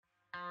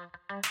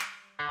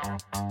Hey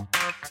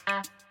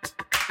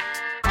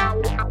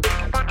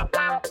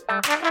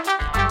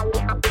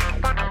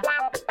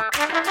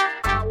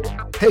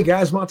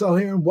guys, Montel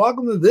here, and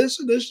welcome to this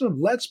edition of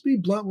Let's Be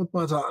Blunt with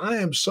Montel. I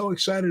am so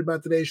excited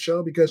about today's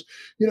show because,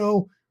 you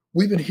know,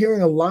 we've been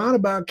hearing a lot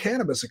about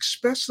cannabis,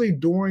 especially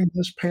during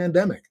this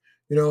pandemic.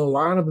 A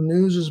lot of the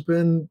news has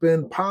been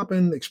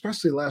popping,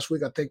 especially last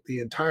week. I think the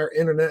entire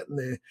internet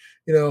and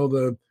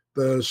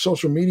the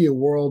social media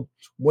world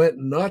went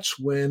nuts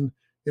when,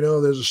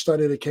 there's a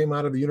study that came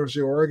out of the University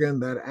of Oregon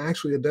that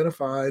actually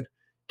identified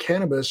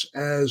cannabis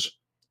as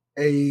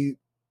a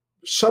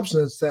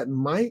substance that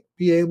might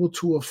be able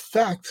to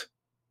affect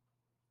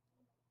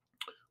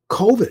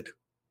COVID.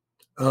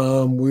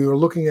 We were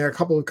looking at a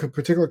couple of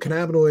particular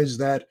cannabinoids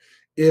that,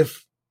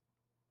 if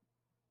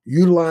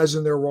utilized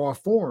in their raw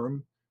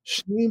form,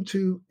 seem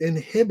to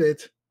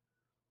inhibit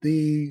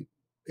the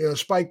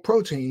spike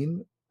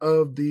protein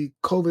of the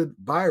COVID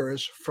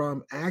virus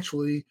from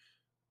actually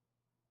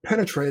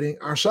penetrating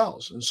our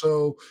cells. And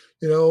so,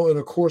 in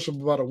the course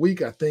of about a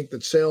week, I think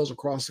that sales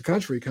across the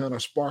country kind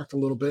of sparked a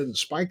little bit and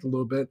spiked a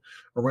little bit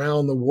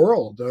around the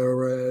world,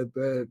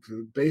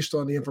 based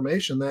on the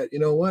information that,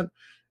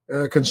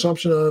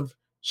 consumption of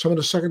some of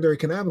the secondary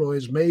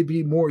cannabinoids may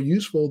be more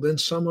useful than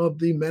some of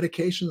the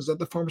medications that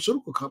the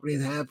pharmaceutical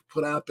companies have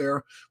put out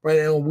there right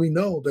now. And we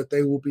know that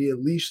they will be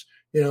at least,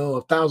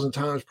 1,000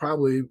 times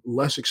probably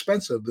less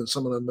expensive than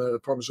some of the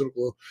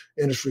pharmaceutical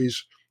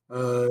industries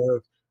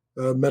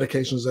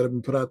medications that have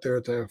been put out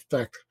there to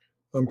affect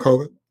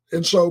COVID.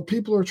 And so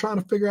people are trying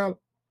to figure out,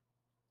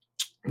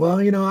 well,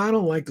 I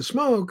don't like to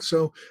smoke,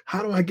 so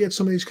how do I get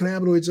some of these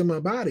cannabinoids in my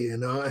body?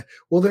 And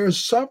well,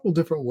 there's several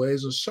different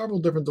ways and several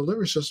different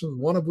delivery systems,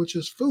 one of which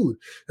is food.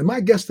 And my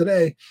guest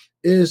today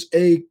is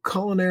a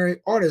culinary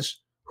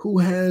artist who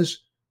has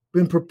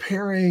been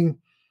preparing,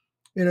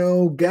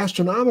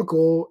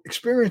 gastronomical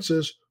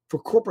experiences for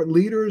corporate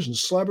leaders and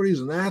celebrities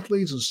and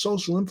athletes and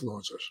social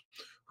influencers.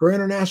 Her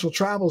international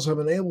travels have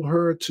enabled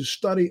her to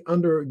study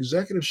under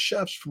executive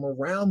chefs from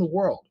around the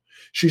world.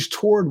 She's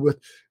toured with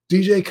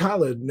DJ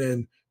Khaled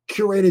and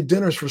curated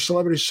dinners for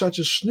celebrities such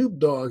as Snoop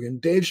Dogg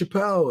and Dave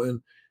Chappelle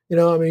and,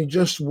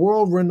 just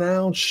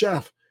world-renowned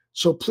chef.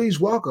 So please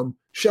welcome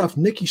Chef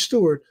Nikki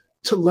Steward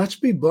to Let's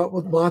Be Blunt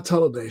with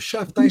Montel today.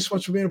 Chef, thanks so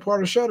much for being a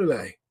part of the show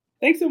today.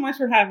 Thanks so much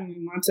for having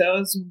me,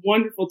 Montel. It's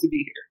wonderful to be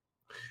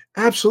here.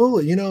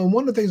 Absolutely. And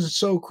one of the things that's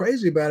so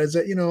crazy about it is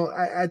that,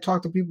 I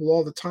talk to people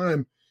all the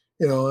time.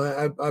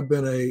 I've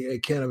been a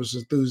cannabis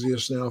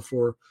enthusiast now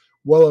for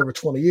well over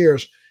 20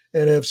 years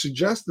and have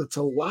suggested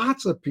to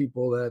lots of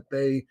people that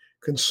they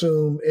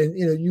consume. And,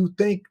 you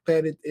think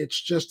that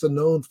it's just a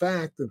known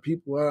fact and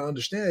people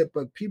understand it,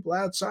 but people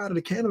outside of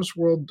the cannabis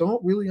world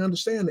don't really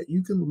understand that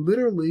you can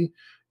literally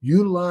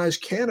utilize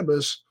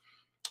cannabis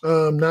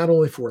not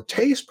only for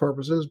taste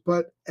purposes,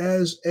 but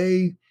as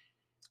a,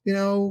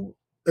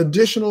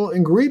 additional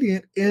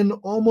ingredient in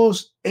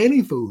almost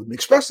any food, and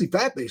especially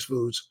fat-based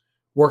foods.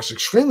 Works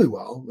extremely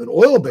well in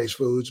oil-based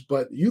foods,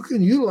 but you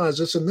can utilize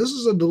this. And this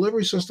is a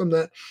delivery system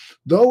that,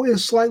 though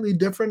is slightly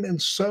different,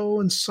 and so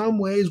in some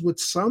ways with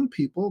some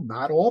people,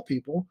 not all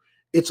people,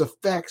 its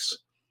effects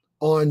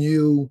on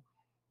you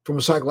from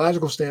a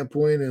psychological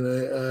standpoint and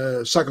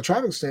a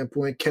psychotropic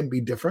standpoint can be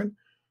different.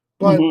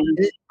 But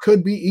it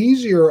could be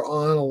easier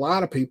on a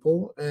lot of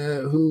people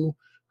who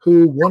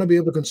want to be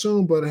able to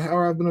consume, but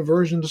have an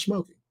aversion to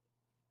smoking.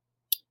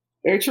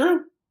 Very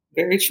true.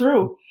 Very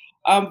true.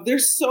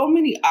 There's so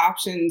many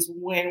options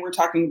when we're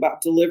talking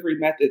about delivery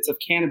methods of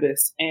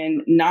cannabis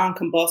and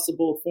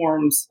non-combustible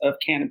forms of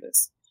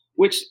cannabis,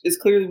 which is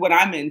clearly what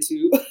I'm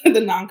into, the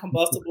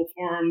non-combustible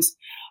forms.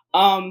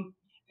 And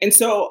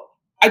so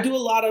I do a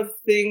lot of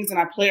things and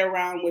I play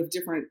around with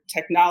different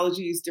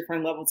technologies,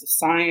 different levels of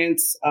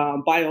science,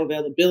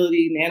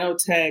 bioavailability,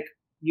 nanotech,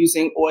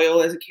 using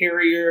oil as a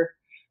carrier.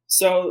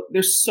 So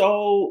there's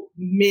so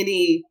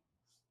many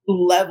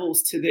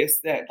levels to this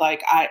that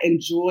I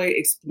enjoy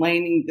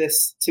explaining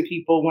this to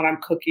people when I'm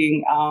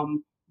cooking,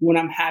 when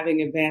I'm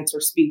having events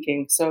or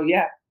speaking. So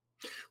yeah.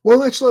 Well,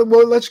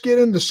 let's get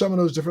into some of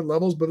those different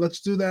levels, but let's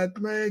do that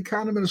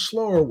kind of in a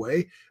slower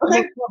way. Okay.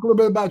 Let's talk a little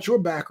bit about your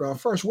background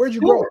first. Where'd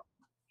you grow up?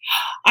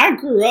 I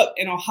grew up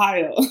in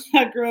Ohio.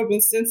 I grew up in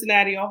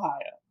Cincinnati, Ohio.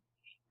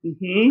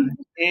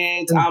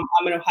 And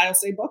I'm an Ohio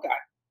State Buckeye.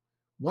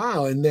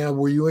 Wow! And now,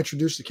 were you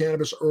introduced to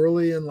cannabis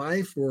early in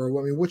life, or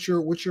what's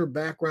your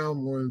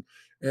background,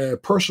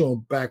 personal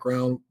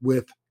background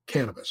with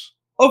cannabis?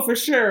 Oh, for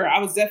sure. I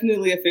was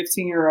definitely a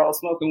 15-year-old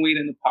smoking weed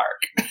in the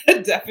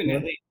park.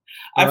 Definitely,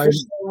 I for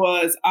sure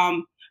was.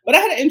 But I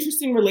had an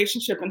interesting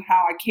relationship in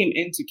how I came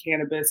into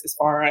cannabis, as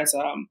far as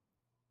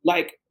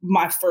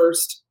my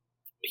first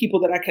people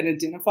that I can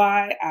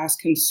identify as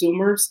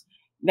consumers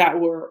that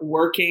were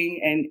working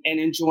and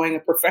enjoying a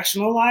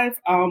professional life,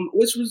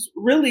 which was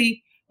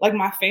really like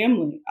my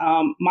family.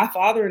 My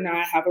father and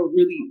I have a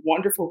really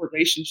wonderful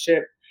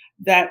relationship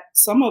that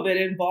some of it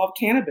involved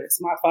cannabis.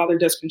 My father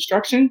does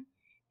construction,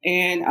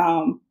 and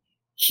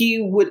he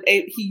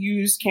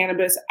used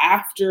cannabis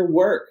after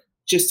work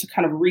just to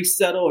kind of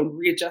resettle and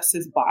readjust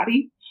his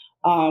body.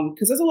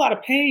 because there's a lot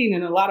of pain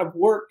and a lot of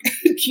work,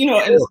 and Sure.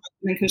 especially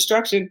in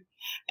construction.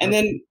 And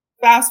then Absolutely.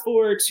 fast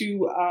forward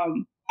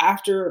to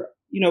after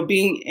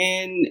being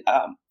in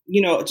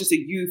just a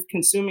youth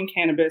consuming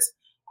cannabis.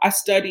 I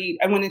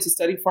went in to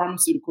study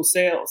pharmaceutical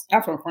sales,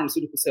 not from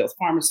pharmaceutical sales,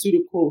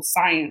 pharmaceutical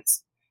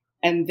science,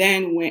 and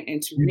then went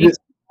into You retail did,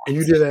 and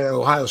you pharmacy. did at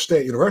Ohio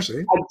State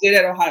University. I did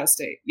at Ohio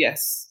State.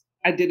 Yes,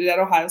 I did it at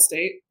Ohio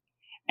State.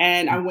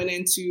 And I went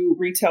into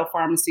retail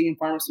pharmacy and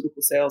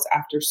pharmaceutical sales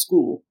after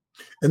school.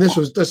 And this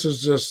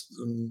is just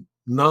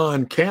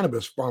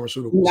non-cannabis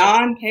pharmaceutical sales,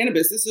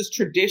 Non-cannabis. This is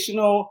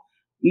traditional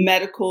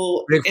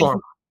medical, big and pharma.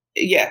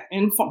 yeah,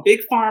 and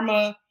big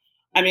pharma.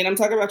 I mean, I'm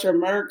talking about your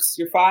Mercks,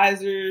 your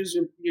Pfizers,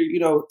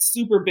 your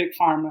super big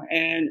pharma,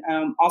 and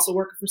also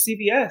working for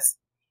CVS,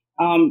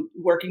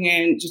 working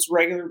in just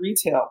regular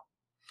retail.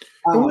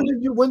 And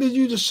Um, when did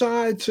you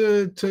decide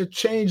to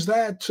change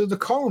that to the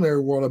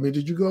culinary world? I mean,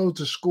 did you go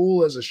to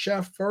school as a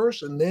chef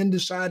first and then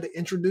decide to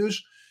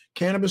introduce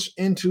cannabis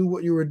into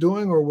what you were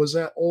doing, or was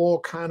that all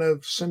kind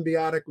of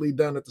symbiotically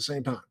done at the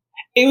same time?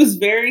 it was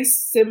very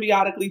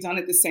symbiotically done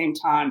at the same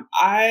time.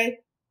 I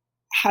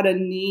had a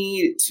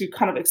need to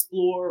kind of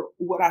explore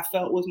what I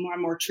felt was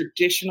more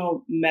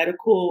traditional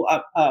medical,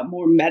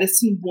 more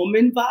medicine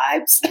woman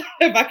vibes,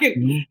 if I could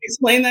Mhm.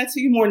 explain that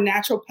to you, more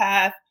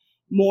naturopath,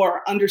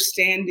 more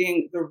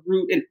understanding the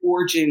root and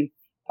origin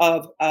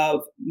of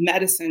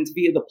medicines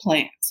via the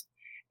plant.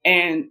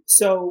 And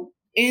so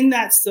in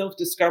that self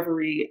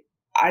discovery,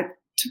 I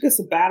took a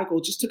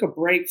sabbatical, just took a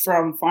break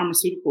from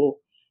pharmaceutical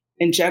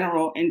in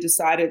general and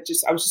decided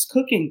I was just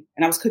cooking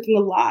and I was cooking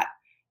a lot.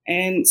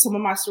 And some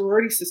of my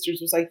sorority sisters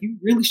was like, "You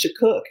really should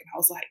cook." And I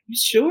was like, "You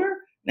sure?" And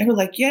they were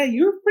like, "Yeah,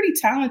 you're pretty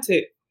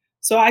talented."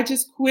 So I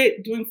just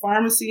quit doing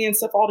pharmacy and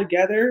stuff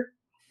altogether.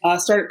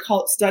 Started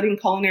studying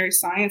culinary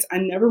science. I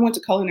never went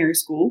to culinary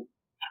school.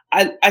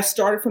 I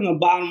started from the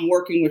bottom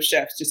working with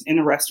chefs just in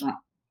a restaurant,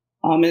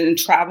 and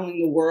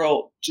traveling the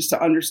world just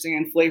to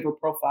understand flavor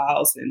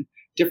profiles and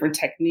different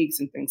techniques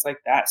and things like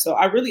that. So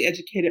I really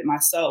educated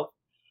myself.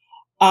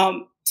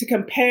 To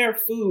compare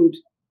food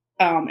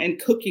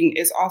and cooking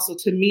is also,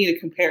 to me, to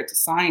compare it to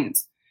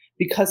science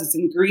because it's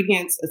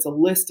ingredients, it's a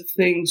list of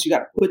things you got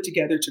to put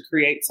together to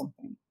create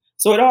something.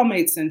 So it all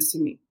made sense to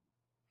me.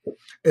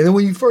 And then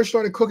when you first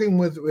started cooking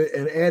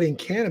and adding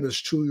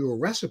cannabis to your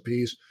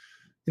recipes,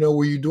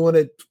 were you doing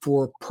it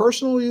for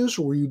personal use,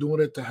 or were you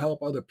doing it to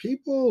help other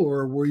people,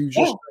 or were you just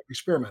Yeah. like,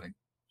 experimenting?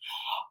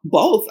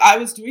 Both. I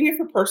was doing it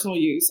for personal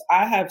use.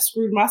 I have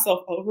screwed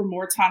myself over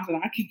more times than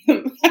I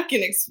can I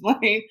can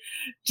explain.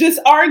 Just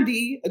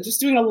R&D, just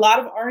doing a lot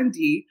of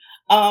R&D.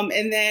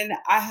 And then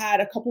I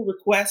had a couple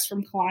requests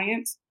from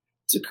clients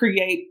to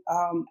create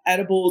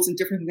edibles and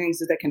different things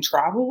that they can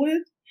travel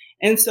with.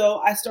 And so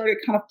I started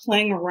kind of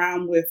playing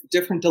around with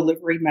different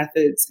delivery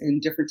methods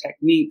and different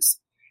techniques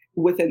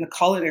within the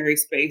culinary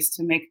space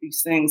to make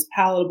these things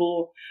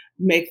palatable,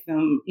 make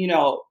them,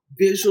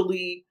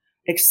 visually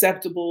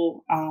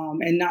acceptable,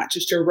 and not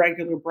just your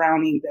regular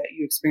brownie that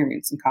you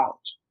experience in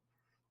college.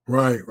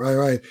 Right, right,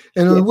 right.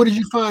 And Yeah. what did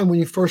you find when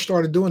you first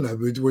started doing that?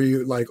 Were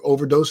you like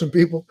overdosing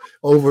people,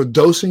 or were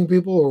did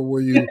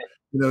you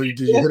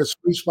Yeah. hit a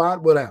sweet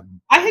spot? What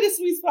happened? I hit a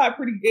sweet spot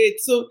pretty good.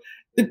 So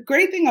the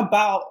great thing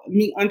about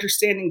me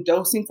understanding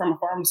dosing from a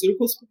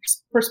pharmaceutical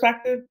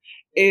perspective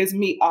is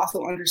me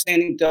also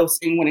understanding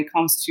dosing when it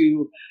comes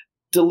to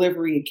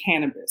delivery and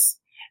cannabis.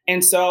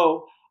 And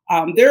so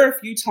there are a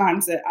few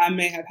times that I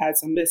may have had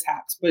some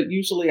mishaps, but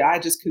usually I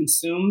just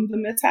consume the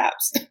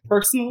mishaps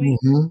personally.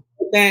 Hmm.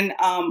 Then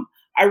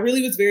I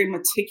really was very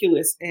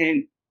meticulous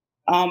in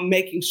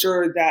making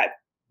sure that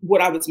what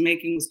I was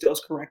making was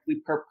dosed correctly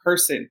per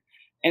person,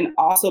 and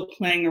also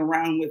playing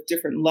around with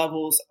different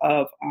levels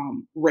of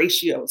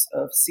ratios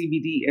of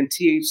CBD and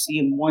THC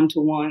and one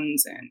to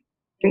ones and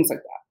things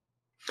like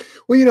that.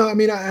 Well, I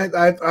mean,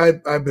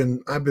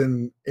 I've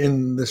been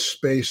in this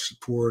space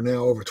for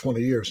now over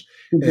 20 years,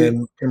 Mhm.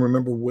 and can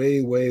remember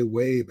way, way,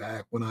 way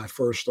back when I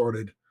first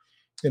started,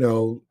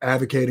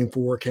 advocating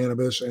for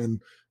cannabis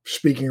and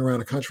speaking around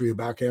the country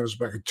about cannabis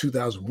back in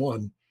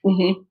 2001.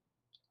 Mhm.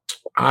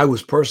 I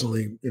was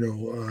personally,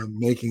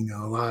 making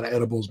a lot of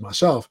edibles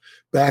myself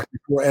back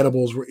before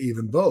edibles were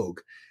even vogue,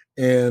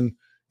 and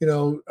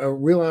I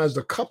realized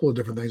a couple of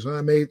different things. When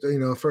I made,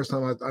 first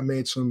time I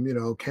made some,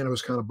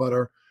 cannabis kind of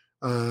butter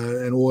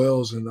and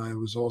oils, and I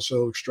was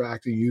also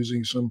extracting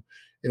using some,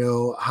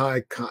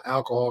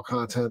 alcohol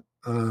content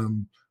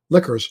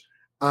liquors.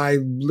 I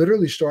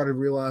literally started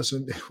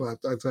realizing. Well,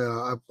 I tell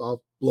you,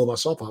 I'll blow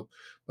myself up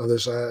by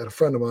this. I had a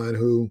friend of mine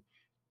who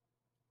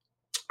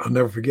I'll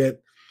never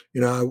forget.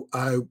 Not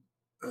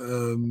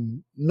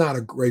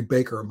a great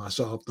baker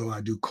myself, though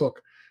I do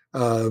cook.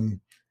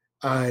 Um,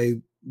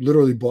 I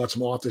literally bought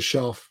some off the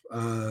shelf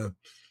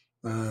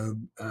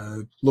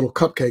little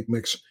cupcake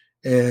mix,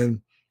 and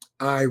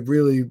I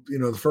really,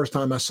 the first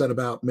time I set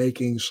about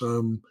making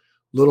some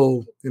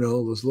little,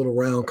 those little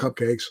round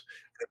cupcakes,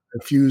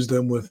 infused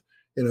them with,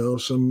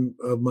 some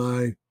of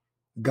my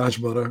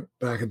gotcha butter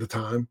back at the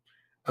time.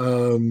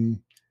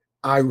 Um,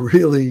 I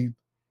really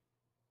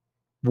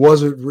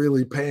wasn't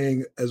really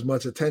paying as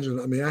much attention.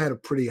 I mean, I had a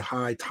pretty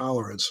high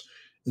tolerance,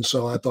 and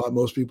so I thought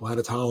most people had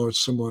a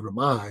tolerance similar to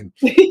mine.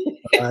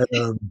 I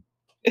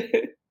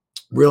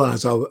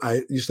realized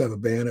I used to have a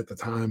band at the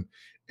time,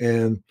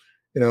 and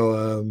you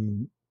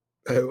know,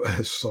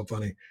 it's so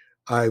funny.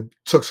 I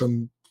took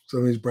some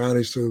of these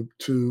brownies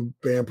to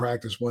band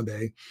practice one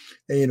day,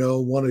 and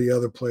one of the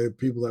other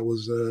people that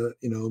was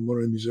one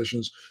of the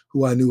musicians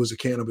who I knew was a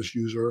cannabis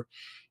user.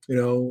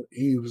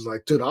 He was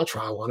like, "Dude, I'll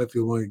try one if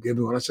you want to give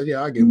me one." I said,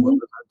 "Yeah, I'll give him one." Mhm.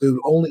 Dude,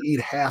 only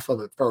eat half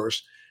of it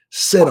first,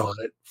 sit on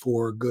it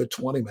for a good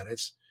 20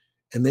 minutes,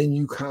 and then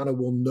you kind of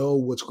will know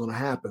what's going to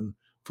happen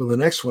for the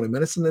next 20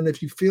 minutes. And then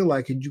if you feel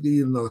like it, you can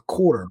eat another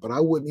quarter, but I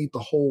wouldn't eat the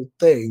whole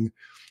thing,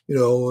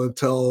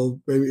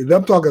 until maybe, and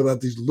I'm talking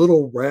about these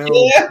little round.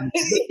 Yeah.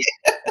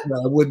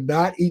 I would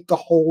not eat the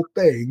whole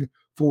thing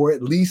for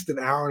at least an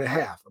hour and a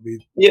half. I mean,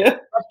 Yeah.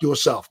 prep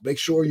yourself. Make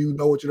sure you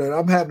know what you're doing.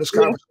 I'm having this Yeah.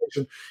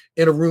 conversation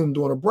in a room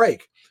during a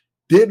break.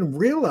 Didn't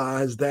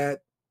realize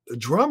that the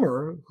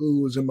drummer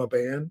who was in my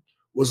band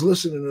was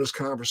listening to this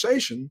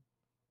conversation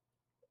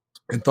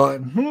and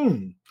thought,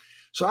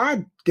 So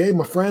I gave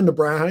my friend the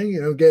brownie,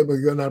 gave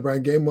him not a brownie,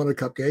 gave him one of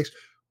the cupcakes.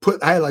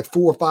 I had like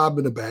 4 or 5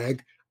 in the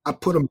bag. I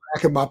put them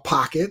back in my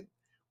pocket,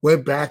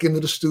 went back into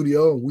the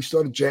studio, and we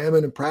started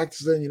jamming and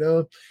practicing,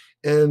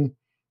 and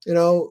you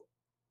know,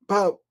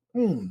 about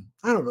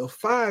I don't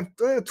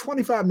know,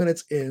 25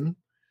 minutes in,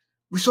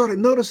 we started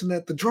noticing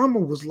that the drummer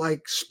was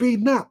like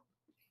speeding up.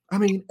 I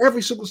mean,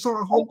 every single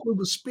song, Homeboy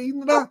was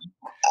speeding it up.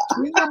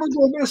 So we never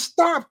go, man,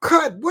 stop,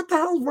 cut. What the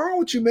hell's wrong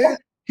with you, man?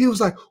 He was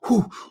like,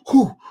 whoo,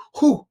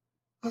 whoo.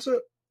 I said,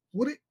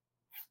 what it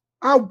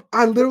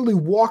I literally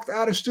walked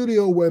out of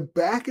studio, went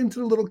back into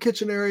the little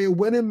kitchen area,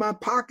 went in my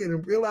pocket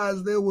and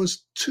realized there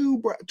was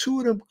two of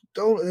them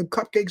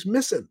cupcakes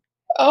missing.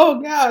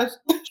 Oh gosh.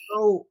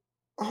 So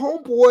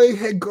homeboy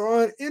had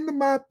gone into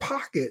my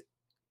pocket,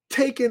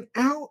 taken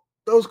out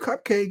those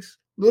cupcakes,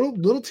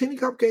 little teeny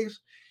cupcakes,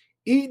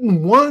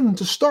 eaten one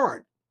to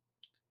start,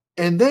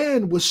 and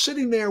then was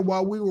sitting there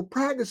while we were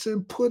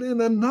practicing, put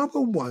in another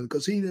one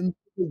because he didn't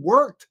it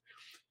worked.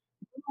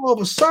 All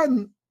of a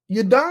sudden,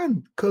 you're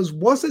done because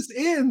once it's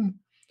in,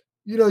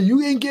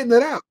 you ain't getting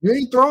it out. You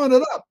ain't throwing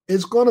it up.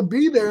 It's gonna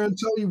be there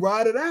until you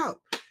ride it out.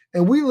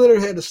 And we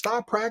literally had to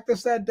stop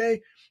practice that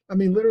day. I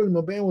mean, literally,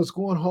 my band was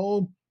going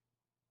home,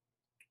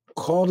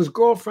 called his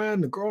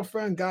girlfriend. The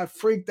girlfriend got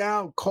freaked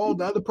out, called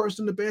the other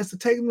person in the band to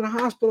take him to the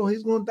hospital.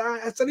 He's gonna die.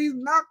 I said, he's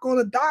not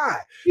gonna die.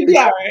 You'd They be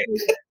all said, right.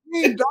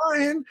 he ain't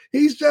dying.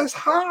 He's just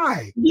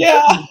high.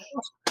 Yeah.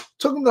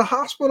 Took him to the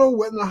hospital,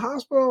 went in the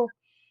hospital,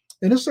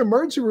 and it's an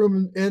emergency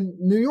room in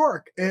New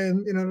York.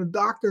 And the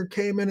doctor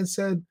came in and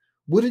said,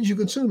 "What did you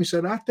consume?" He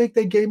said, "I think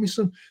they gave me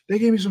some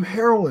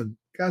heroin."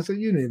 Guy said,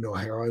 "You didn't know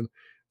heroin."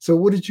 So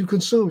what did you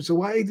consume? So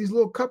why ate these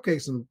little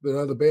cupcakes? And the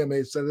other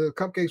bandmates said they're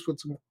cupcakes with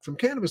some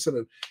cannabis in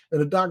it. And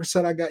the doctor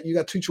said, you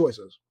got two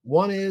choices.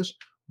 One is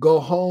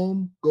go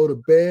home, go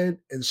to bed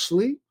and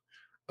sleep.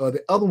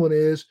 The other one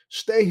is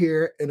stay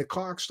here and the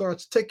clock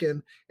starts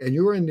ticking and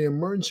you're in the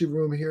emergency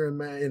room here in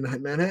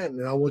Manhattan.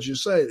 And I want you to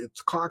say the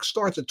clock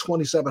starts at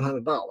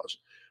 $2,700.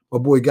 My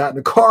boy got in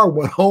the car,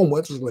 went home,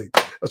 went to sleep.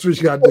 That's what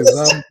you got to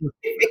do.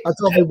 I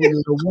tell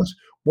people,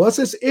 once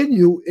it's in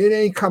you, it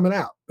ain't coming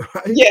out.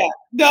 Right? Yeah,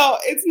 no,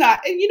 it's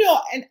not.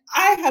 And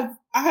I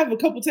have a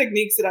couple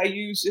techniques that I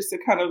use just to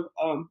kind of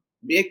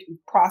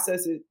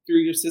process it through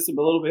your system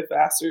a little bit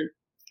faster.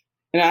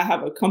 And I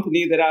have a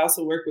company that I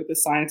also work with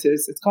as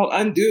scientists. It's called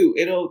Undo.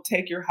 It'll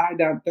take your high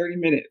down 30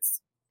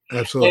 minutes.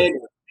 Absolutely.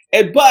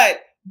 And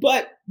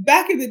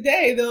back in the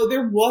day though,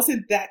 there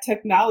wasn't that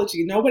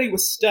technology. Nobody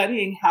was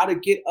studying how to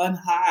get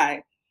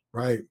unhigh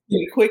Right.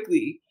 really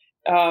quickly.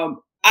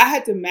 I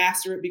had to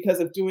master it because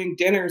of doing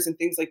dinners and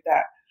things like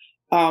that.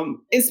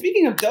 And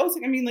speaking of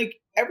dosing, I mean, like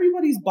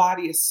everybody's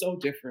body is so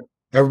different.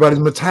 Everybody's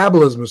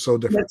metabolism is so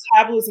different.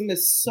 Metabolism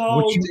is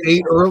What so you ate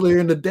different. earlier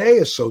in the day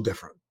is so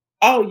different.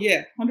 Oh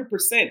yeah,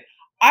 100%.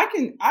 I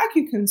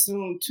can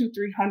consume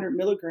 200-300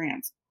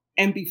 milligrams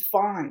and be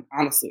fine.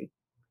 Honestly,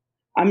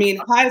 I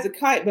mean, high as a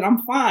kite, but I'm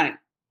fine.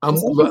 I'm And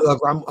some look,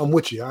 people, I'm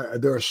with you.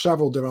 There are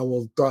several different. I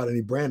won't throw out any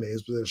brand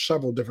names, but there's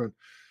several different,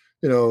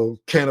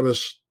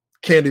 cannabis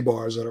candy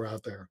bars that are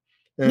out there.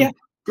 yeah. And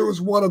there was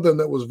one of them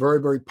that was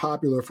very, very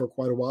popular for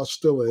quite a while,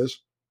 still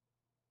is,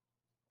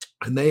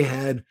 and they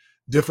had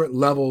different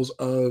levels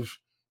of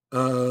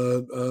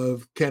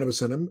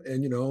cannabis in them.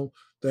 And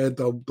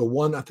the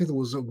one I think it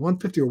was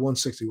 150 or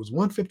 160 was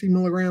 150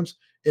 milligrams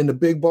in the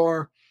big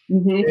bar.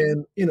 Hmm.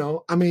 And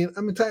I mean,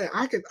 I'm gonna tell you,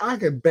 I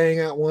could bang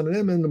out one of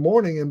them in the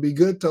morning and be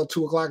good till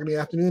 2 o'clock in the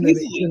afternoon and eat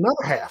Easily,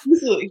 another half.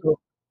 easily, So,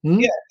 hmm?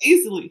 yeah,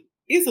 easily,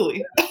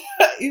 easily.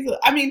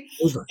 I mean,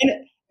 Listen,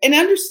 and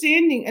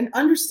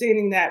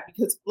understanding that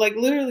because, like,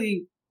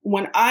 literally,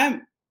 when I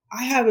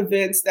have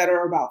events that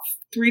are about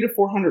 300 to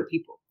 400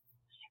 people.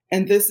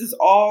 And this is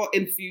all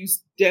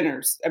infused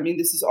dinners. I mean,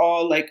 this is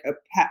all like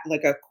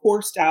a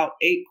coursed out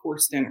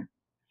 8-course dinner.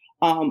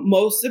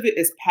 Most of it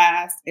is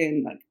passed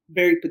in like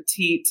very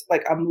petite,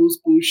 like amuse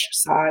bouche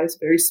size,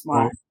 very right,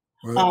 small.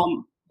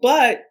 right,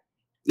 But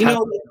You Tap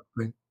know,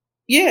 thing.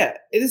 yeah.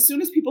 And as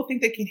soon as people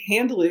think they can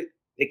handle it,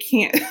 they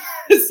can't.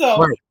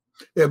 So Right.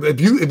 Yeah, but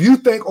if you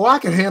think, "Oh, I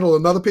can handle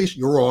another piece,"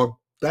 you're wrong.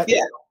 That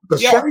yeah, the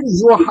yeah. Or second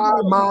your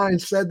high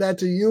mind said that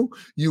to you,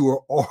 you were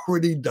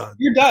already done.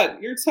 you're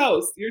done. You're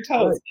toast. You're Right,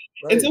 toast.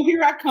 And right, so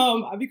here I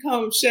come. I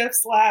become chef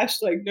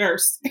slash like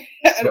nurse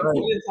at a right,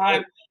 point in right.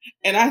 time,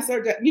 and I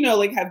start to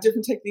like have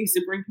different techniques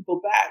to bring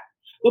people back.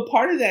 But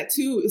part of that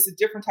too is a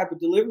different type of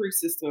delivery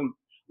system.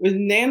 With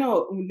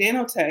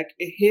nanotech,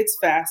 it hits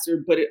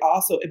faster, but it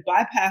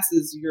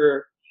bypasses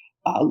your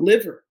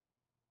liver.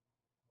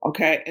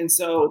 Okay. And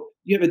so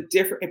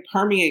it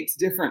permeates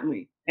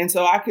differently. And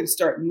so I can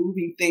start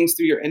moving things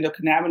through your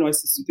endocannabinoid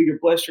system, through your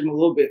bloodstream a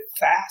little bit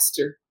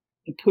faster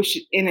and push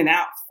it in and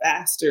out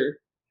faster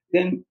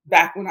than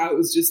back when I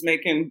was just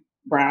making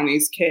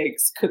brownies,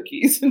 cakes,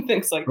 cookies, and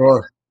things like that.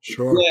 Sure,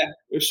 sure. Yeah,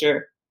 for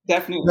sure. Now,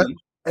 Definitely.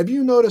 have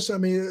you noticed? I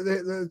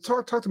mean,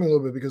 talk to me a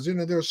little bit because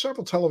there are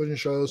several television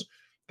shows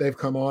they've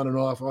come on and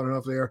off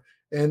there,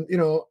 and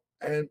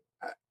and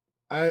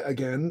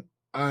again,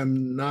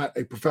 I'm not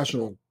a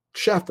professional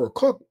chef or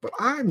cook, but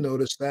I've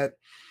noticed that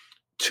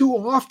too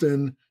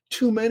often,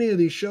 too many of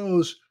these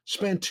shows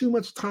spending too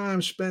much time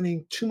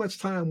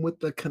with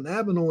the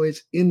cannabinoids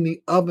in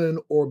the oven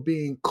or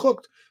being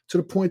cooked to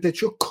the point that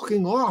you're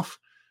cooking off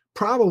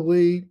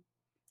probably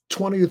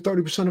 20 to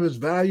 30% of its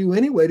value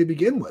anyway to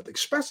begin with,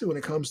 especially when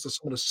it comes to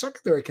some of the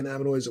secondary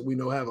cannabinoids that we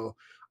know have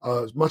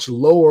a much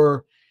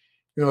lower,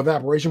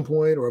 evaporation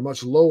point or a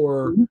much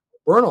lower Mhm.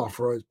 burn off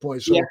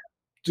point. Yeah. So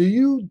do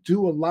you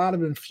do a lot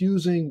of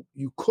infusing?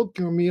 You cook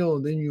your meal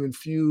and then you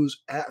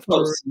infuse after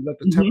Post. you let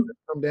the temperature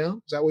Mhm. come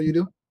down? Is that what you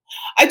do?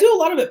 I do a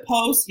lot of it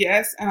post,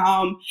 yes.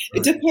 And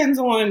it Right. depends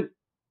on,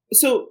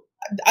 so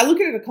I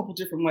look at it a couple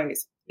different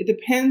ways. It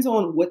depends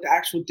on what the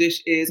actual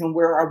dish is and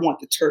where I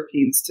want the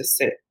terpenes to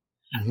sit.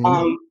 Hmm.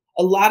 Um,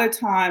 a lot of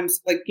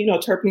times, like,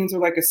 terpenes are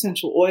like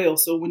essential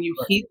oils. So when you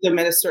Right. heat them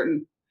at a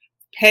certain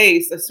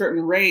pace, a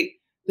certain rate,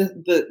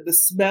 the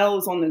smell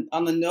is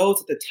on the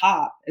nose at the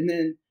top. And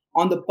then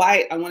on the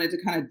bite, I want it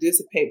to kind of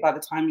dissipate by the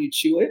time you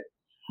chew it.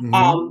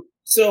 Hmm.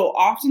 So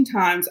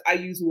oftentimes I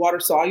use water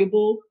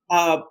soluble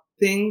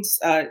things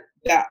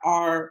that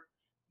are,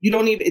 you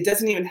don't even, it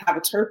doesn't even have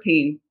a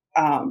terpene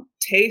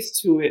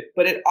taste to it,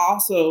 but it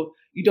also,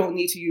 you don't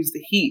need to use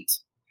the heat.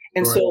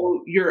 And Right.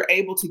 so you're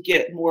able to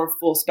get more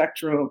full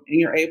spectrum and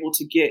you're able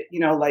to get,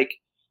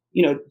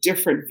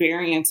 different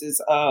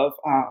variances of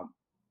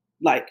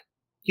like,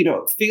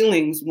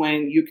 feelings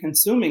when you're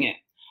consuming it.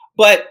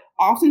 But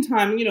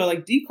oftentimes,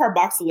 like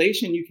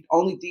decarboxylation, you can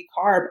only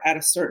decarb at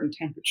a certain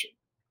temperature.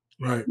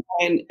 Right.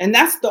 And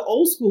that's the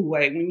old school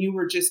way when you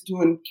were just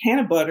doing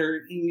can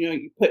butter. And,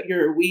 you put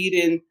your weed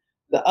in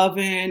the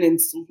oven and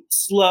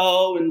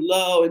slow and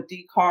low and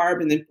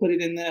decarb, and then put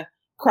it in the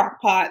crock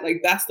pot.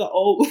 Like that's the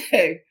old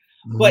way.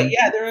 But Hmm.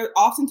 yeah, there are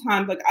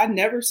oftentimes like I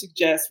never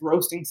suggest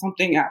roasting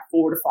something at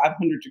 4 to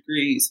 500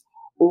 degrees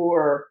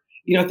or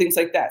things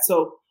like that.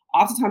 So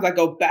oftentimes I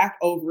go back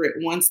over it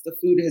once the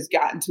food has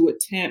gotten to a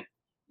temp,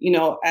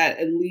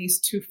 at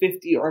least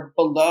 250 or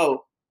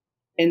below,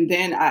 and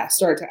then I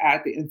start to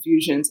add the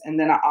infusions, and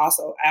then I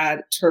also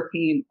add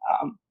terpene,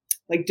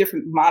 like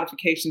different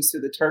modifications to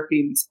the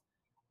terpenes,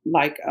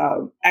 like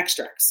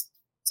extracts.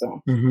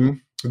 So, Hmm.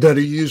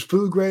 Do you use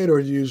food grade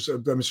or do you use,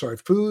 I'm sorry,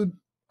 food,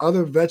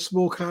 other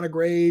vegetable kind of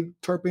grade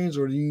terpenes,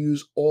 or do you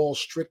use all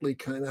strictly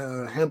kind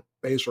of hemp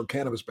based or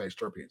cannabis based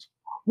terpenes?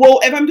 well,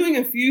 if I'm doing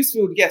infused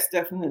food, yes,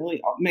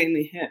 definitely,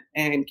 mainly hemp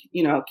and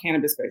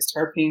cannabis-based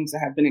terpenes that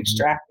have been Mhm.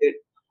 extracted.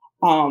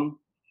 Um,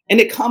 and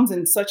it comes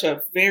in such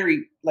a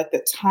very like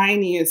the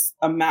tiniest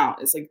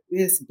amount. It's like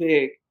this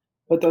big,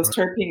 but those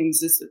Right.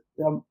 terpenes is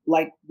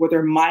like where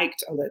they're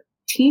mic'd a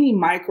teeny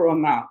micro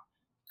amount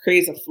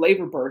creates a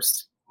flavor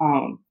burst,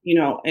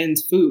 in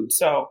food.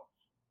 So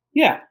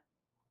yeah,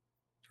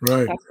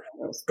 Right. that's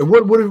how it goes. And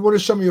what are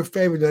some of your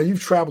favorite? Now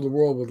you've traveled the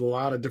world with a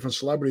lot of different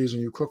celebrities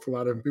and you cook for a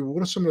lot of different people.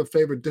 What are some of the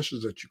favorite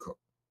dishes that you cook?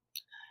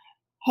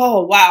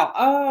 Oh wow.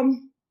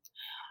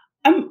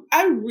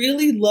 I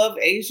really love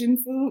Asian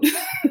food.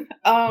 Some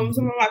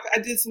Mhm. of I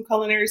did some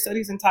culinary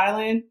studies in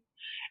Thailand,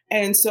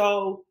 and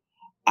so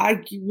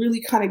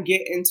really kind of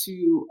get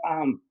into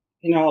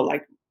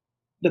like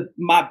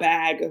my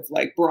bag of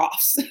like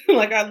broths.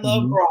 Like I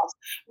love Mhm. broths.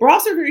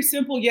 Broths are very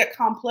simple yet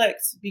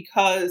complex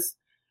because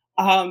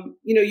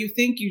you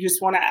think you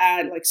just want to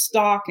add like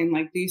stock and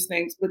like these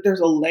things, but there's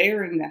a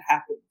layering that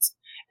happens.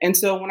 And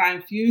so when I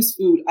infuse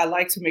food, I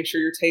like to make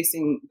sure you're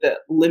tasting the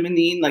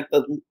limonene, like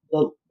the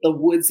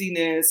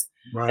woodsiness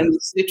and Right. the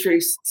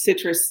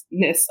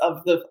citrusness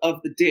of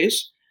the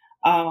dish.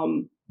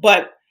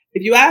 But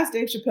if you ask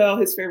Dave Chappelle,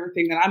 his favorite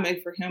thing that I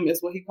make for him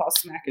is what he calls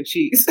smack and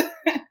cheese.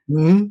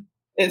 Mhm.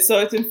 And so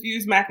it's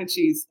infused mac and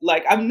cheese.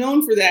 Like I'm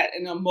known for that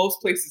in most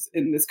places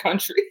in this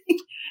country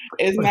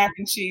is mac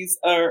and cheese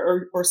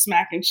or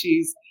smack and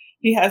cheese.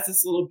 He has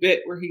this little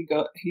bit where he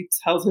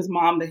tells his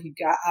mom that he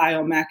got high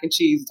on mac and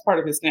cheese. It's part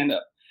of his stand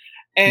up.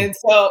 And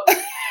so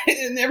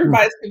and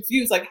everybody's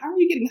confused, like, how are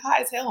you getting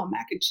high as hell on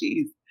mac and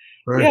cheese?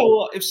 Right. Yeah,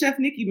 well, if Chef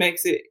Nikki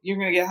makes it, you're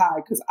gonna get high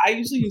because I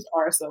usually use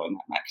RSO in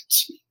that mac and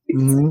cheese.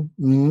 Mhm,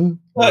 mhm.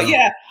 But Wow.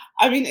 yeah,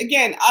 I mean,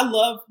 again, I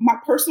love my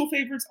personal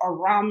favorites are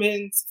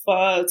ramens,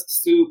 fuzz,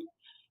 soup,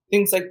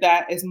 things like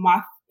that is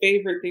my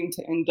favorite thing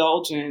to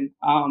indulge in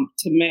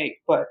to make.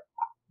 But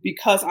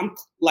because I'm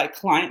like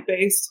client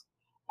based,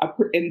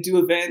 and do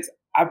events,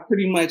 I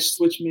pretty much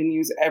switch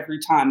menus every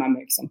time I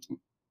make something.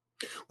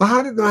 Well,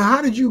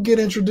 how did you get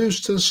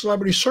introduced to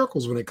celebrity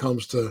circles when it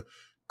comes to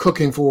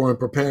cooking for and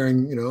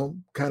preparing,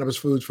 cannabis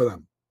foods for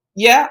them?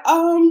 Yeah,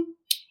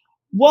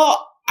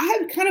 well, I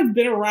had kind of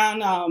been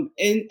around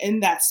in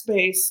that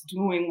space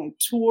doing like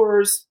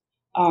tours,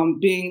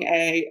 being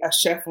a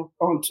chef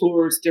on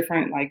tours,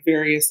 different like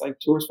various like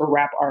tours for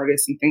rap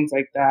artists and things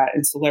like that,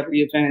 and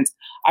celebrity events.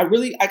 I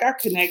got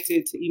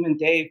connected to even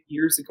Dave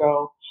years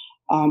ago.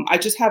 I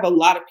just have a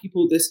lot of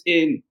people that's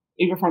in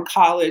even from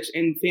college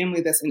and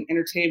family that's in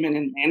entertainment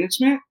and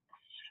management,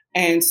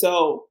 and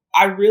so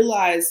I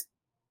realized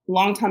a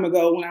long time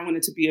ago when I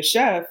wanted to be a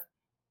chef,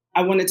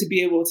 I wanted to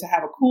be able to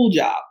have a cool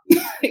job,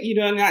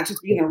 not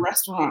just be in a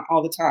restaurant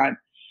all the time.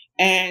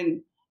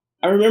 And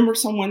I remember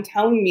someone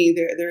telling me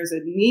there's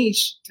a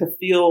niche to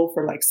feel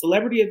for like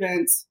celebrity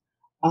events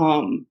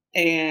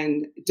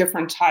and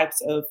different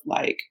types of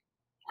like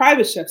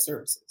private chef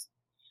services.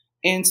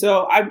 And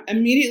so I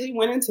immediately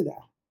went into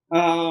that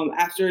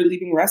after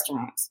leaving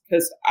restaurants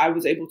because I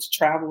was able to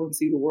travel and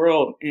see the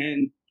world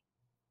and,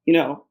 you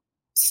know,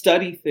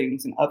 study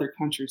things in other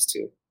countries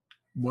too.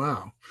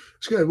 Wow,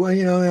 it's good. Well,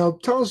 now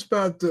tell us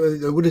about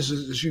what is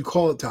it, as you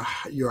call it,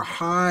 your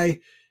high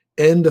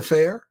end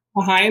affair.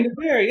 Behind the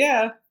fair,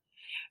 yeah.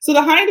 So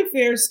the Hind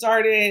Affair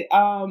started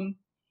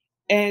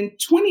in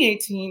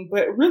 2018,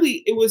 but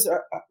really it was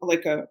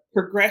like a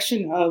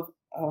progression of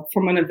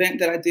from an event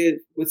that I did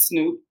with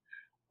Snoop.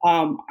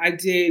 I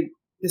did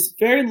this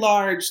very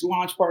large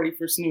launch party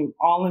for Snoop,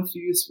 all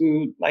infused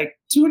food, like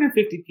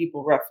 250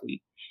 people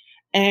roughly.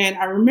 And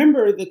I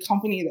remember the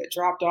company that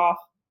dropped off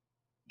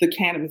the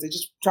cannabis. It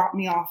just dropped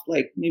me off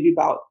like maybe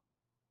about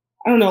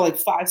I don't know, like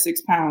 5,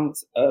 6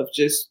 pounds of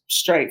just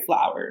straight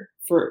flour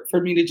for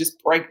me to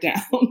just break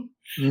down.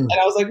 Mm, And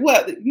I was like,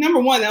 "What?" Number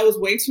one, that was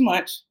way too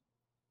much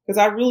because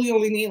I really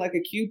only need like a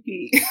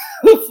QP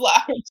of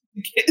flour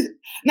to get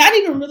not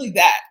even really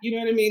that, you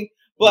know what I mean?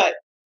 But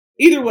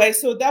either way,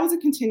 so that was a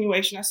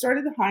continuation. I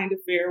started the Hind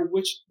Affair,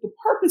 which the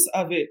purpose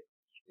of it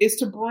is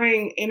to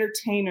bring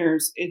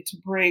entertainers and to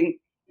bring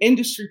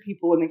industry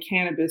people in the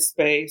cannabis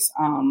space,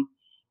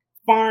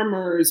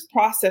 farmers,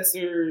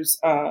 processors,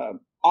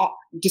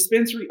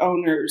 dispensary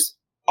owners,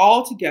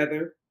 all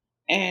together,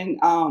 and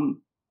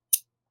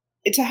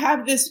to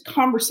have this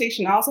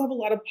conversation. I also have a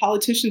lot of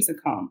politicians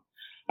that come.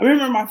 I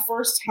remember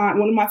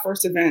one of my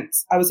first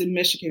events. I was in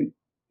Michigan,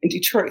 in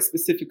Detroit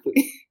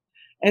specifically,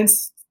 and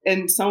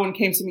someone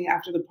came to me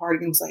after the party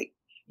and was like,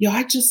 "Yo,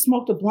 I just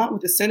smoked a blunt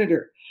with a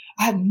senator.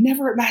 I have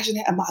never imagined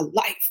that in my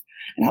life."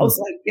 And I mm. was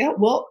like, "Yeah,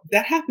 well,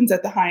 that happens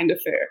at the Hind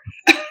Affair."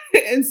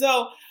 And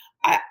so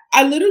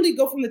I literally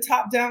go from the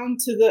top down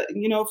to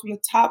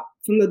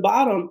from the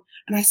bottom,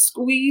 and I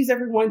squeeze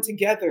everyone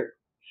together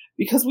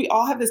because we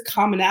all have this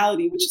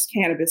commonality, which is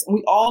cannabis, and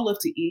we all love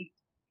to eat.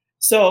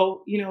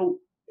 So,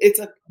 it's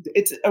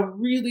a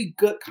really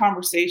good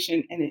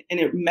conversation, and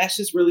it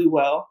meshes really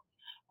well.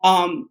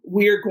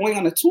 We're going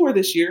on a tour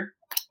this year,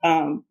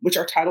 which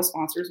our title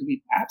sponsors,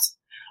 Weed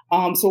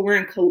Apps. So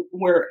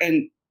we're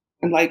in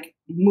like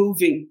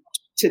moving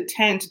to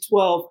 10 to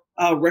 12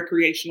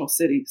 recreational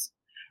cities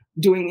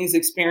doing these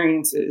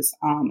experiences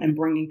and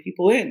bringing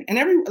people in. And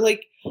every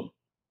like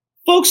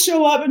folks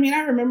show up. I mean,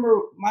 I remember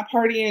my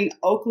party in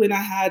Oakland.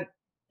 I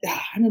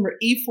remember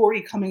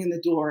E40 coming in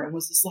the door and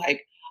was just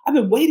like, "I've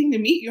been waiting to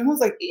meet you." And I was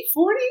like,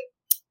 "E40?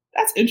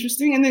 That's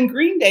interesting." And then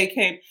Green Day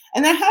came,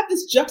 and I have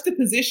this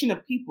juxtaposition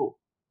of people.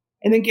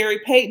 And then Gary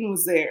Payton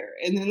was there,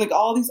 and then like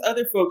all these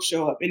other folks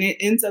show up, and it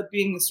ends up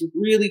being this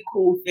really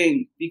cool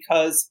thing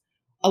because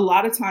a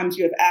lot of times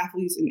you have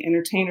athletes and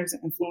entertainers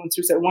and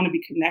influencers that want to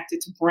be connected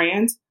to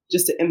brands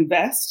just to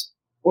invest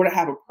or to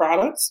have a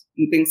product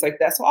and things like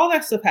that. So all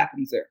that stuff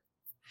happens there.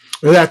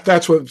 And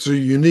that's what's so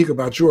unique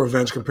about your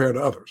events compared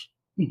to others.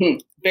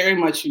 Very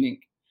much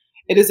unique.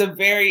 It is a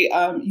very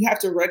you have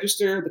to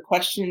register the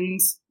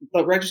questions.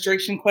 The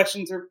registration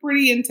questions are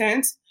pretty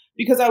intense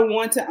because I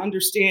want to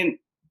understand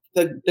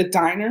the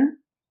diner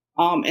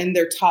and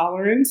their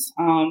tolerance.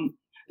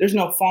 There's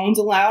no phones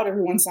allowed.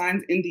 Everyone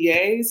signs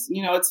NDAs.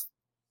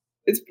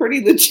 It's pretty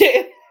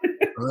legit.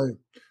 Right. Right.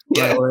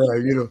 Yeah.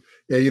 Well,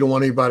 yeah, you don't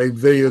want anybody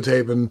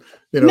videotaping,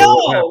 what No,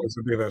 happens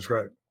at the events,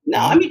 right? no.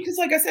 I Mhm. mean, because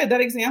like I said, that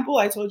example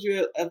I told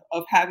you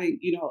of having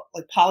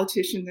like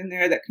politicians in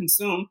there that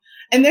consume,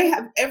 and they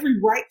have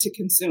every right to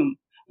consume,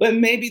 but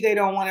maybe they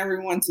don't want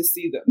everyone to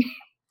see them.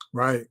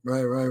 Right,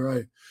 right, right,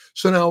 right.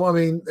 So now, I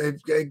mean,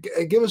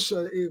 give us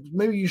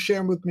maybe you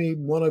share with me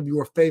one of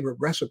your favorite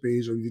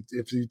recipes, or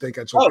if you think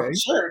that's Oh, okay.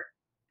 sure.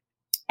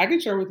 I can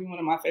share with you one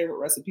of my favorite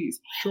recipes.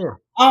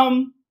 Sure.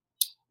 Um,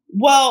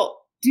 well,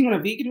 Do you want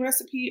a vegan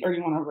recipe or do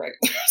you want a regular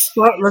recipe?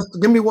 Well, let's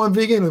give me one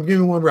vegan and give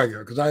me one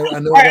regular because I know All I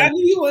right, got I'll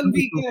give you one to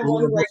vegan and a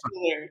one little different.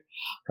 regular.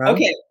 Okay?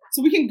 Okay,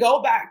 so we can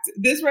go back to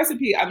this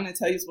recipe. I'm going to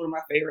tell you is one of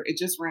my favorite. It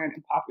just ran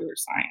in Popular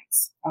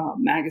Science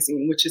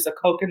magazine, which is a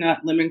coconut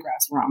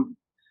lemongrass ramen.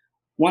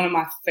 One of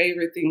my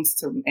favorite things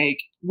to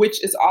make,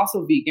 which is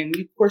also vegan.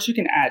 Of course, you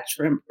can add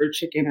shrimp or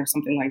chicken or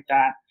something like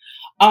that.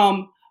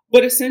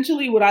 But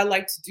essentially, what I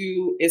like to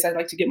do is I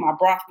like to get my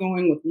broth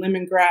going with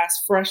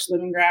lemongrass, fresh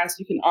lemongrass.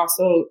 You can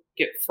also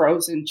get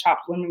frozen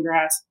chopped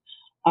lemongrass.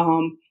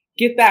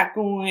 Get that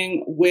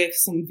going with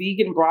some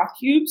vegan broth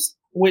cubes,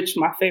 which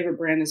my favorite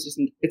brand is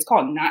it's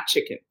called Not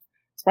Chicken.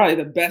 It's probably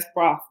the best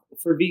broth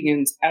for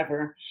vegans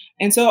ever.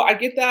 And so I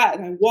get that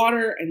and I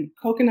water and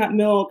coconut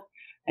milk.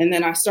 And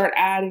then I start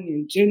adding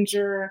in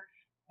ginger.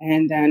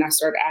 And then I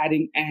start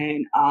adding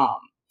in,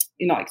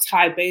 like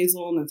Thai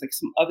basil and there's like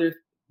some other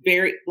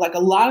like a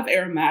lot of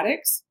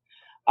aromatics.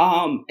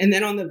 And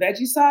then on the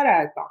veggie side,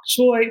 I add bok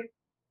choy.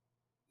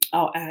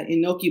 I'll add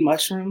enoki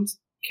mushrooms,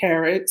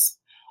 carrots.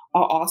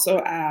 I'll also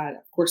add,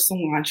 of course,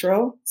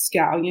 cilantro,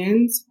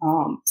 scallions.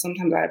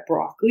 Sometimes I add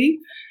broccoli.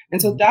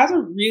 And so that's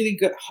a really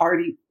good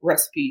hearty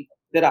recipe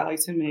that I like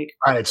to make.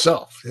 By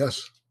itself,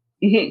 yes.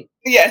 Mm-hmm.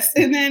 Yes.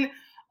 And then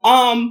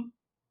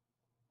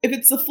if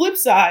it's the flip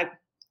side,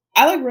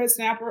 I like red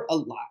snapper a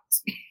lot.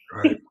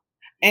 Right.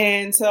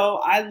 And so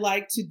I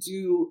like to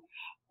do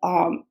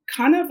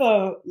kind of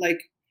a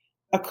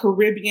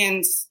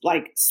Caribbean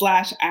like /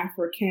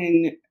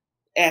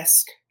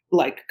 African-esque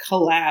like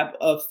collab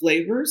of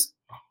flavors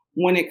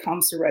when it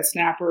comes to red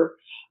snapper.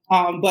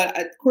 But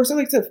of course I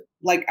like to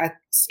I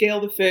scale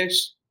the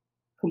fish,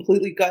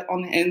 completely gut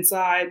on the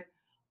inside,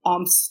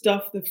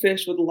 stuff the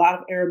fish with a lot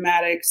of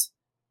aromatics.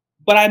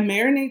 But I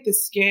marinate the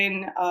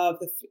skin of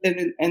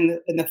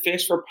the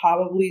fish for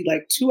probably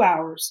like 2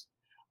 hours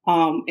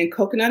in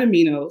coconut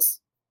aminos.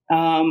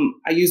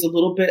 I use a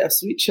little bit of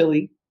sweet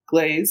chili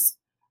glaze,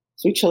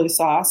 sweet chili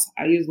sauce.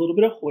 I use a little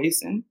bit of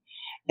hoisin.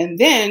 And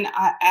then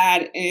I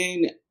add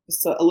in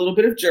a little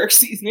bit of jerk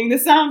seasoning.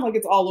 This sounds like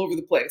it's all over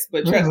the place,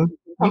 but trust me,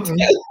 it comes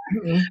together.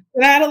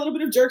 And I add a little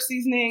bit of jerk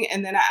seasoning,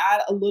 and then I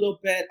add a little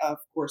bit of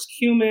course,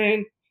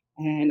 cumin,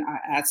 and I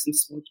add some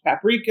smoked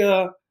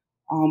paprika.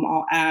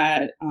 I'll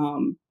add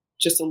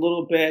just a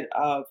little bit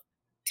of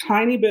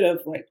tiny bit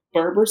of like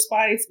Berber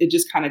spice. It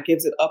just kind of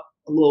gives it up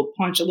a little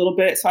punch a little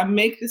bit. So I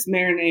make this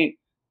marinade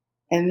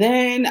and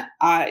then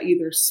I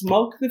either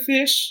smoke the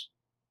fish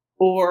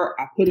or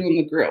I put it on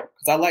the grill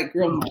because I like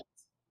grill marks.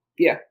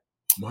 Yeah.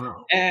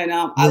 Wow. And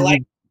I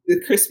like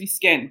the crispy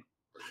skin.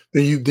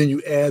 Then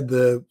you add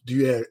do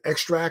you add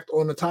extract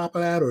on the top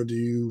of that or do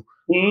you?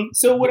 Mm-hmm.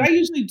 So what I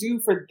usually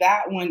do for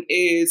that one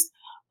is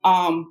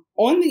on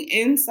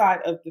the inside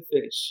of the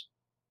fish,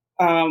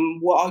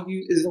 what I'll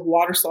use is a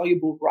water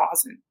soluble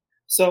rosin.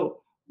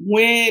 So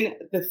when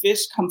the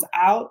fish comes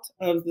out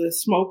of the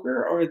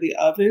smoker or the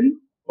oven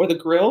or the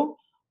grill,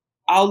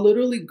 I'll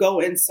literally go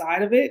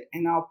inside of it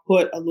and I'll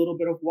put a little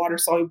bit of water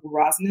soluble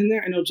rosin in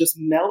there and it'll just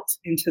melt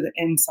into the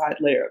inside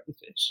layer of the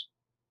fish.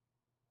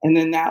 And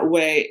then that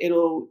way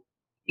it'll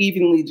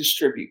evenly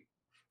distribute.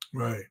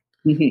 Right.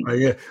 Mm-hmm.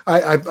 Yeah.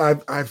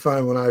 I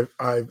find when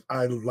I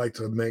like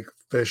to make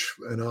fish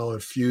and I'll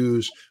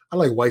infuse, I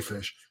like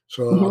whitefish.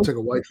 So I'll take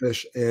a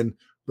whitefish and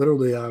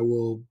literally I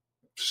will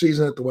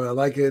season it the way I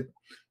like it.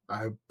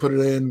 I put it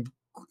in,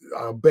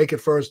 I'll bake it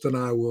first, and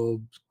I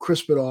will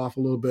crisp it off a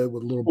little bit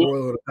with a little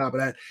broiler on the top of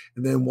that.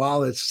 And then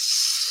while it's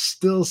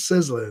still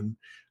sizzling,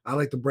 I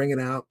like to bring it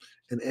out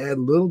and add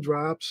little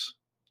drops,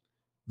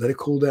 let it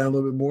cool down a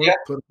little bit more,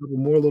 put a couple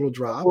more little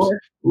drops.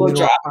 Little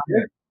drops.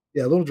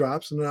 Yeah, little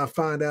drops. And then I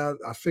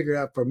figured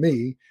out for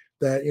me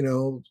that,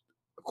 of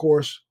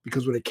course,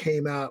 because when it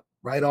came out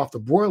right off the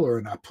broiler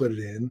and I put it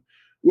in,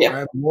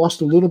 I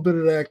lost a little bit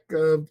of that,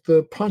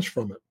 the punch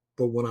from it.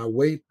 But when I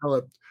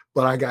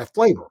but I got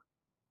flavor.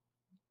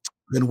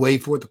 Then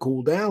wait for it to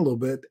cool down a little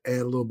bit, add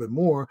a little bit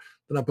more.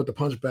 Then I put the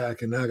punch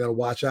back, and now I got to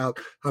watch out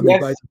how many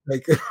bites I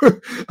take.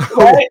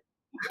 Right.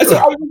 So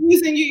are you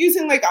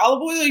using like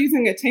olive oil or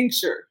using a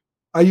tincture?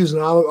 I use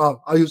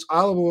I'll use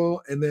olive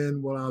oil, and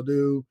then what I'll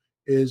do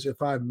is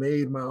if I've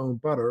made my own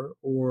butter,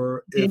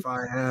 or if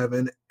I have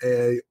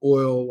a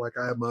oil, like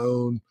I have my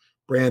own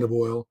brand of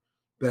oil,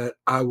 that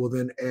I will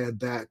then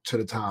add that to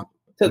the top.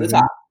 To the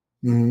top.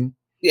 Mm-hmm.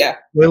 Yeah.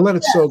 Well, let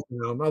it soak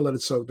down. I'll let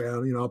it soak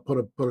down. I'll put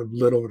a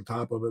lid over the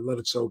top of it, let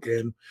it soak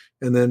in,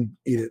 and then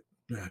eat it.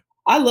 Yeah.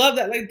 I love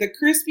that, like the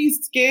crispy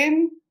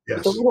skin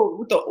with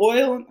the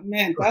oil.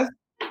 Man, that's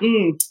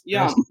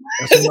yum.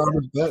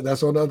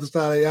 That's on the other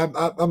side.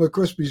 I'm a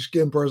crispy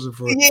skin person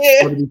for whether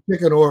it be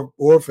chicken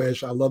or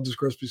fish. I love this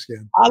crispy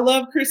skin. I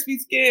love crispy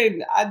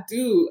skin. I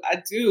do,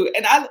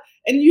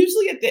 and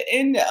usually at the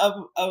end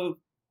of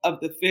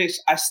the fish,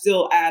 I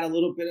still add a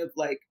little bit of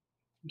like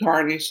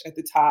garnish at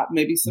the top,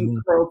 maybe some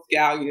curled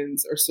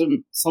scallions or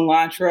some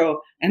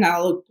cilantro, and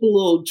I'll put a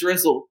little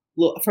drizzle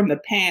from the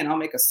pan. I'll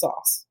make a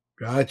sauce.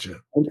 Gotcha.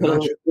 And put a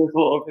little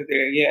drizzle over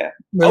there. Yeah.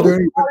 Now, are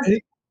there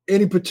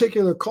any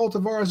particular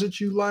cultivars that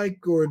you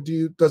like, or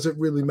does it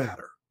really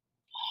matter?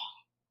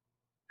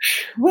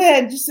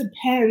 Well, it just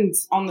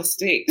depends on the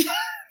state.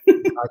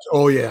 Gotcha.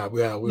 Oh, yeah,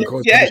 yeah, of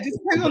course, Yeah, every it just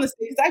state depends on the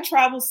state because I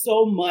travel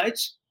so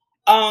much.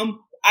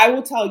 I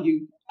will tell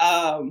you,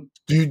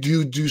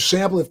 do you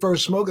sample it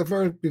first, smoke it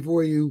first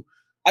before you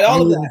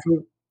all of use the that,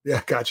 food?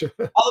 Yeah, gotcha.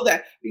 all of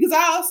that, because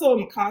I also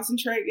am a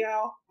concentrate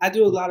gal. I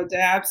do a lot of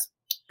dabs.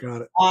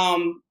 Got it.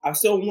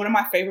 So one of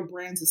my favorite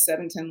brands is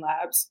 710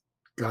 Labs.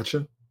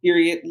 Gotcha.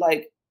 Period.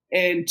 Like,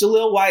 and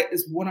Jaleel White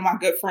is one of my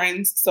good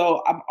friends,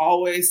 so I'm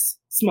always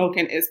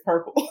smoking is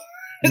purple.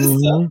 So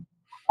Mhm,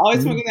 always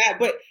mhm. smoking that.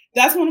 But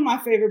that's one of my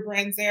favorite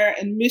brands there.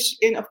 And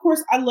Michigan, of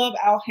course, I love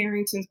Al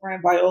Harrington's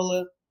brand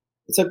Viola.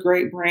 It's a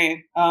great brand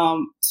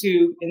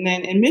too. And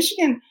then in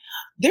Michigan,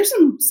 there's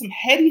some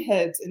heady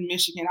heads in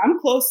Michigan. I'm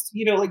close,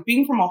 like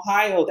being from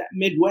Ohio, that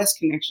Midwest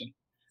connection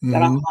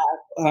that I Mhm.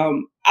 have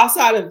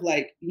outside of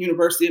like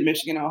University of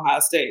Michigan, Ohio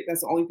State.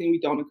 That's the only thing we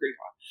don't agree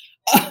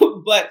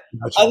on. But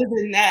Gotcha. other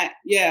than that,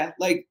 yeah,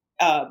 like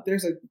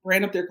there's a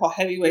brand up there called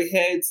Heavyweight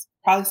Heads.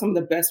 Probably some of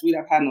the best weed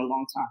I've had in a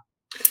long time.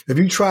 Have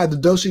you tried the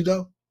Dosi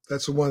Dough?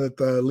 That's the one that,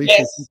 Alicia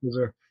Yes, teaches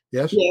her.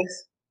 Yes?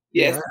 yes,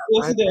 Yeah, yes.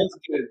 Those I are those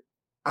good.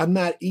 I've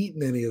not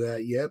eaten any of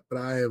that yet, but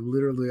I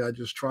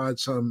just tried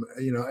some,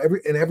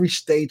 every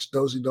state's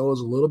Dosi Dough is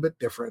a little bit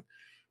different.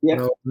 When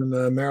Yeah, I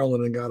was in,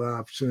 Maryland and got an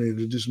opportunity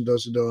to do some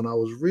Dosi Dough, and I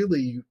was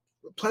really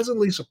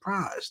pleasantly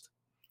surprised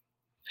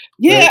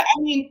that yeah.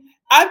 I mean,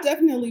 I've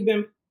definitely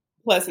been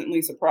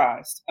pleasantly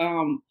surprised.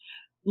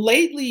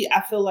 Lately,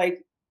 I feel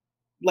like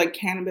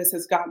cannabis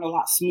has gotten a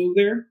lot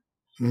smoother.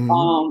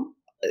 mhm.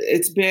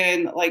 It's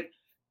been like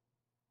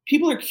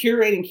people are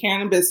curating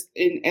cannabis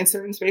in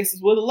certain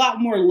spaces with a lot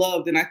more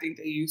love than I think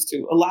they used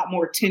to. A lot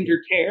more tender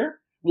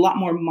care, a lot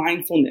more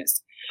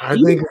mindfulness. I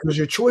think You- it was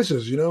your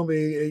choices,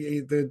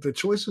 the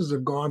choices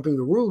have gone through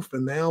the roof,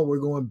 and now we're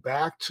going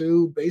back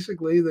to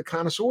basically the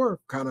connoisseur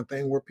kind of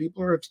thing where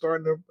people are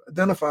starting to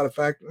identify the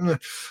fact,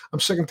 I'm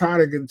sick and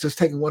tired of just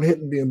taking one hit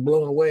and being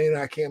blown away and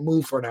I can't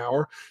move for an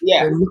hour.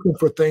 yeah. They're looking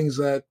for things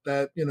and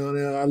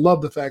I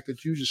love the fact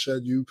that you just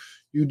said you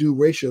do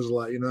ratios a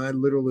lot. I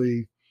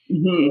literally,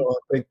 Hmm. I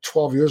think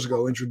 12 years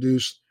ago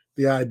introduced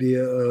the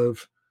idea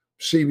of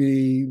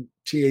CBD,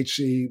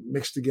 THC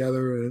mixed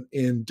together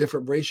in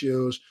different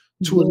ratios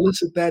to Hmm.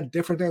 elicit that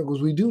different thing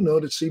because we do know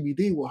that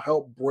CBD will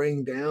help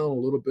bring down a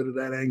little bit of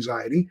that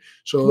anxiety.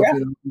 So if Yeah,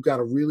 you've got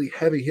a really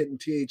heavy hitting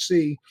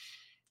THC,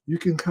 you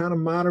can kind of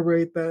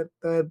moderate that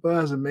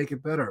buzz and make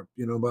it better,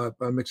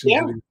 by mixing yeah.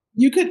 two together.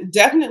 You could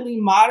definitely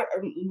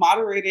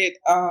moderate it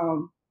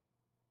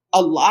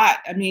a lot.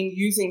 I mean,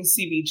 using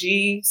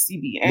CBG, Yes.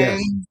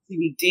 CBN,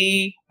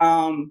 CBD,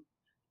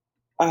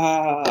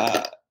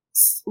 uh,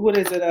 what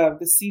is it?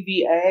 The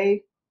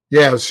CVA.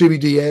 Yeah,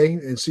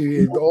 CBDA and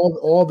CBD,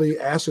 all the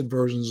acid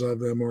versions of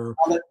them are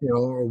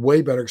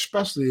way better,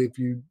 especially if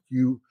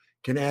you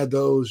can add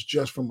those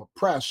just from a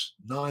press,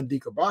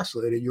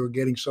 non-decarboxylated. You're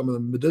getting some of the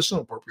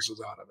medicinal purposes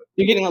out of it.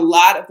 You're getting a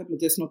lot of the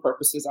medicinal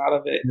purposes out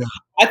of it. Yeah,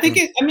 I think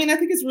yeah, it. I mean, I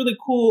think it's really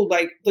cool.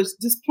 Like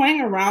just playing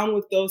around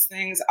with those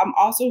things. I'm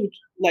also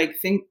like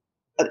think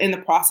in the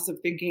process of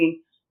thinking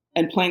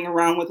and playing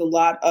around with a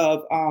lot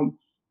of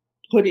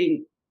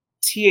putting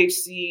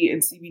THC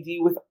and CBD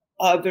with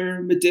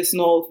other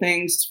medicinal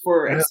things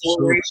for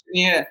absolutely. acceleration.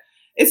 Yeah,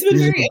 it's been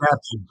Using very.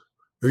 adaptogens.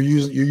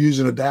 You're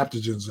using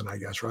adaptogens, then I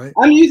guess, right?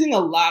 I'm using a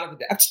lot of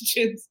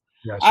adaptogens.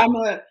 Gotcha. I'm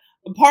a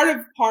part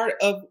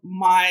of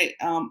my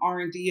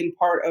R&D and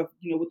part of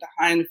what the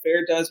High and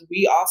Fair does.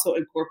 We also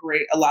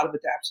incorporate a lot of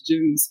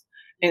adaptogens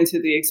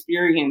into the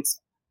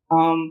experience,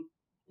 um,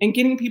 and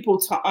getting people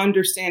to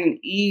understand and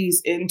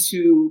ease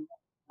into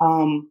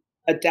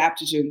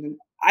adaptogens. And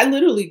I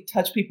literally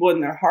touch people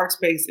in their heart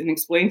space and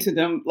explain to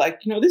them,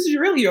 like, this is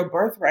really your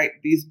birthright.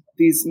 These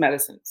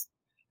medicines,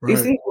 these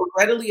Right. things were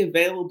readily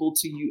available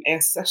to you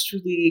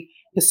ancestrally,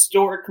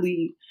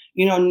 historically.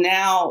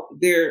 Now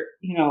they're,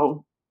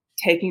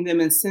 taking them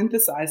and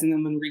synthesizing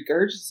them and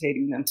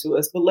regurgitating them to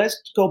us. But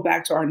let's go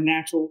back to our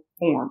natural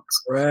forms.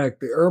 Correct.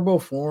 The herbal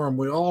form,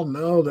 we all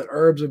know that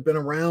herbs have been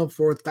around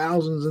for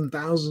thousands and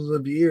thousands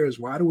of years.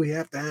 Why do we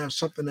have to have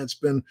something that's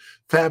been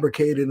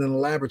fabricated in a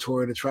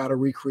laboratory to try to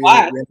recreate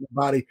Why?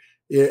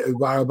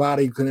 what our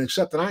body can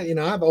accept? And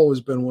I've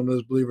always been one of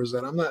those believers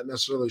that I'm not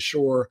necessarily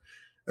sure.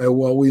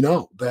 Well, we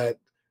know that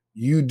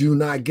you do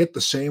not get the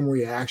same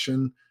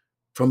reaction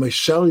from a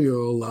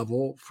cellular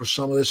level for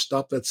some of this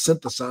stuff that's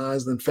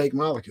synthesized in fake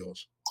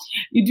molecules.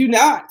 You do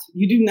not.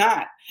 You do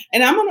not.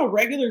 And I'm on a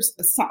regular.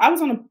 I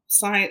was on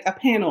a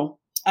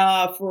panel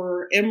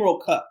for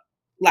Emerald Cup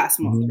last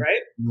month, Mhm.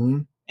 right?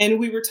 Mhm. And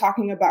we were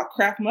talking about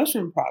craft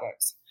mushroom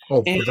products.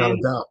 Oh, And without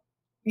a doubt.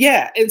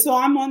 yeah, and so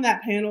I'm on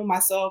that panel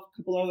myself, a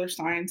couple other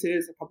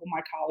scientists, a couple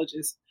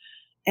mycologists,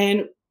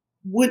 and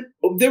when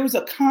there was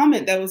a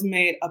comment that was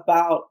made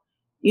about,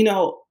 you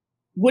know,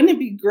 wouldn't it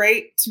be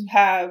great to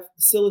have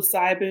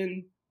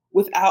psilocybin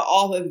without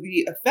all of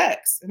the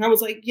effects? And I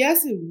was like,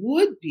 yes, it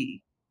would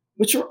be,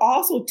 but you're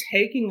also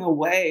taking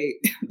away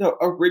the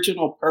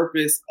original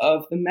purpose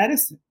of the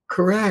medicine.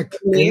 Correct.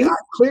 I And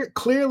mean,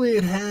 clearly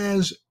it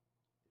has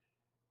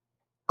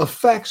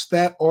effects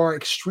that are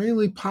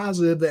extremely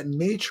positive that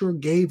nature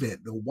gave it.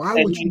 Why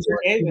that would you nature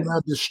want gave to it.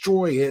 now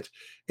destroy it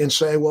and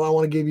say, "Well, I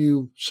want to give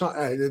you some,"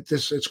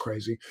 it's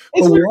crazy. It's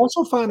But very we're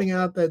also finding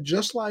out that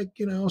just like,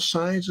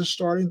 science is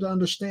starting to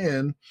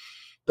understand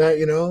that,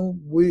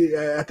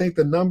 I think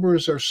the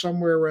numbers are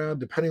somewhere around,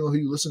 depending on who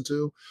you listen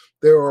to,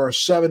 there are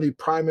 70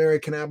 primary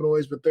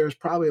cannabinoids, but there's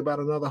probably about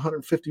another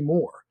 150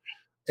 more.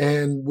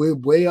 And we're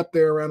way up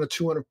there around the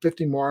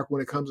 250 mark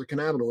when it comes to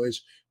cannabinoids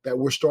that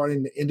we're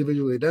starting to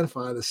individually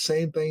identify. The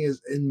same thing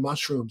is in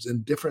mushrooms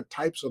and different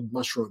types of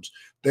mushrooms.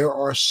 There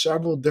are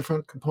several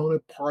different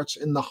component parts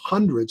in the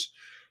hundreds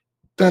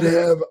that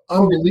have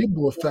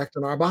unbelievable effect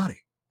on our body.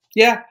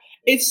 Yeah,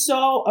 it's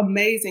so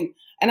amazing,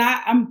 and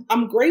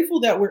I'm grateful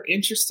that we're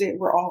interested.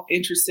 We're all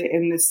interested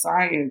in this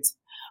science,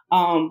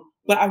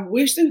 but I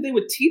wish that they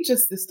would teach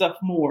us this stuff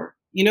more.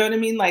 You know what I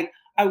mean? Like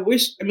I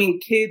wish. I mean,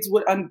 kids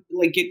would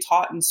like get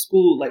taught in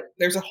school. Like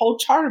there's a whole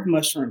chart of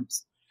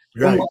mushrooms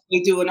and Right. what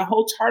they do, and a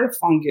whole chart of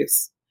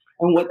fungus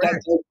and what that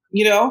Correct. does.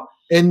 You know,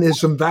 And there's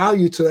some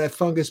value to that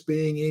fungus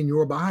being in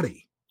your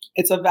body.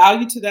 it's a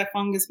value to that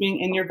fungus being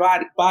in your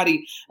body.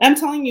 And I'm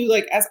telling you,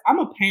 like, as I'm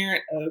a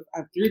parent of, I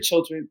have 3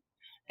 children,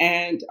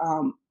 and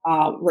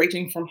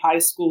ranging from high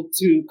school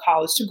to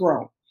college to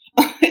grown,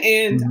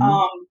 and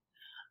Mhm.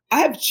 I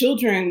have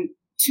children,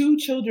 2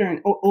 children,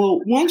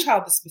 or one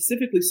child that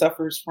specifically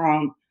suffers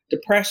from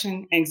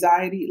depression,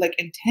 anxiety, like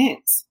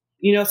intense.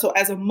 You know, so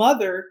as a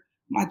mother,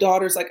 my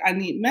daughter's like, I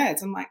need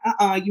meds. I'm like,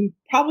 you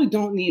probably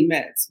don't need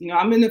meds. You know,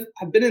 I've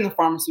been in the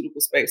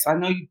pharmaceutical space, so I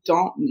know you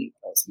don't need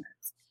those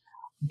meds,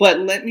 but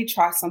let me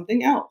try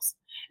something else.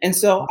 And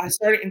so I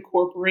started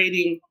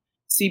incorporating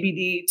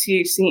CBD,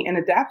 THC, and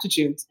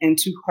adaptogens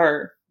into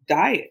her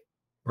diet.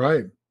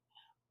 Right.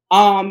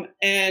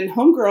 And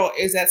homegirl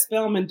is at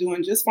Spelman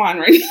doing just fine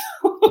right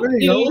now. There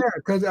you You go. know? Yeah,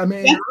 because I Yeah,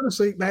 mean,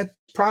 honestly, that's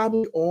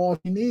probably all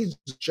he needs.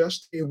 Is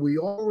just we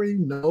already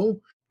know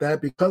that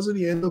because of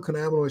the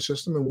endocannabinoid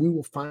system, and we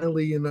will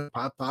finally in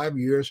about 5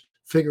 years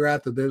figure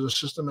out that there's a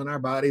system in our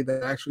body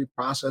that actually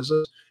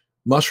processes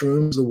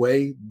mushrooms the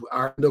way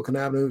our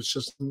endocannabinoid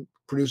system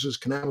produces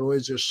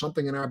cannabinoids. There's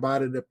something in our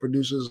body that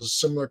produces a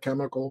similar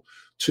chemical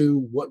to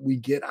what we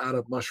get out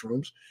of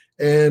mushrooms,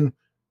 and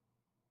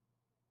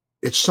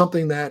it's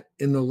something that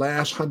in the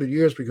last 100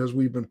 years, because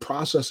we've been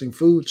processing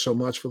food so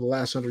much for the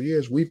last 100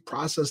 years, we've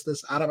processed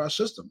this out of our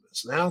system.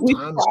 It's now we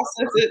time to start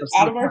process it processing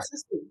out it of our back.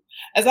 system.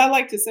 As I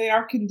like to say,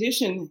 our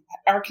conditioning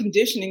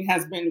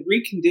has been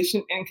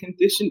reconditioned and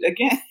conditioned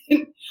again.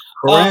 um,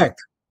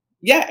 Correct.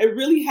 yeah, it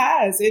really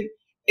has.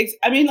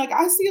 I mean, like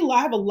I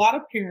have a lot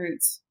of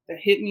parents that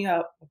hit me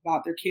up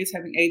about their kids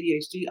having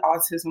ADHD,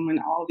 autism, and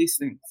all these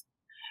things,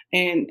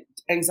 and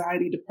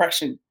anxiety,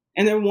 depression,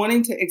 and they're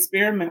wanting to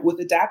experiment with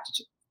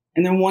adaptogen,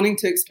 and they're wanting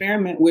to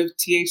experiment with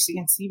THC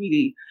and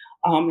CBD,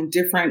 and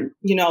different,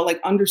 like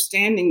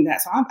understanding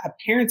that. So I have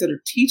parents that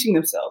are teaching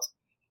themselves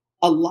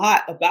a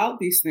lot about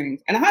these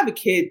things, and I have a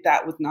kid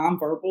that was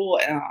nonverbal,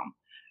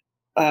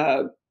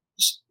 uh,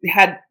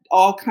 had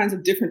all kinds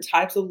of different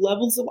types of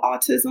levels of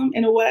autism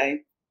in a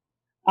way.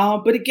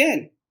 But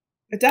again,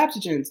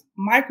 adaptogens,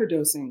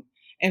 microdosing.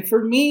 And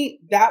for me,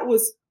 that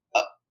was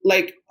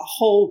like a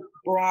whole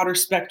broader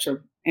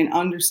spectrum and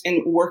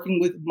working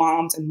with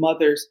moms and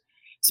mothers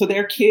so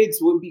their kids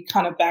would be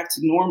kind of back to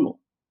normal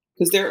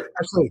because they're,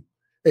 Absolutely.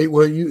 Hey,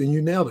 well,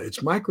 you nailed it. It's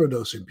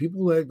microdosing.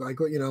 People like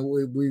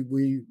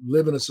we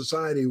live in a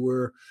society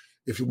where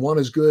if one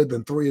is good,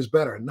 then three is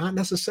better. Not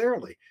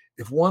necessarily.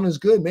 If one is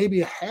good,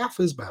 maybe a half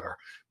is better.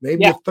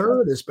 Maybe yeah, a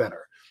third is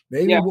better.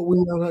 Maybe yeah, what we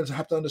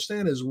have to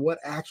understand is what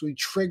actually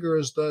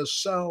triggers the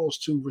cells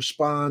to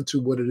respond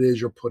to what it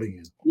is you're putting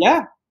in.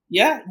 yeah,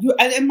 yeah.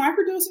 And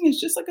microdosing is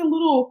just like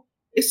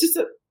it's just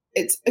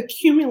it's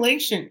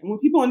accumulation. And when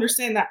people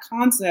understand that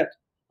concept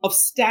of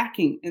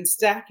stacking and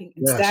stacking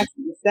and Yes,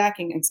 stacking and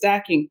stacking and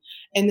stacking,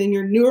 and then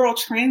your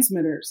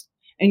neurotransmitters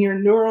and your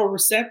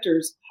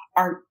neuroreceptors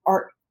are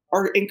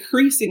are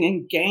increasing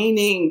and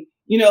gaining.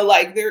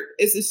 Like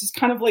this is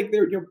kind of like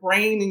your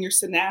brain and your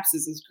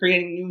synapses is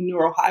creating new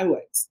neural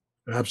highways.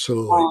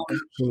 absolutely, Um,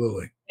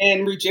 absolutely.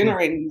 and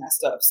regenerating that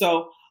stuff.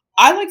 So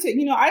I like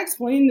to, I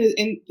explain this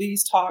in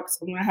these talks.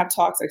 When I have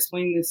talks, I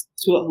explain this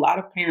to a lot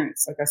of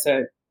parents, like I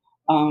said.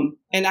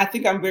 And I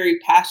think I'm very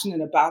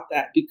passionate about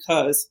that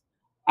because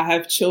I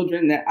have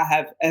children that I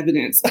have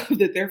evidence of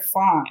that they're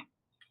fine.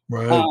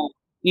 Right. Um,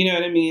 you know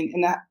what I mean?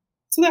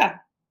 So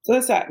that, so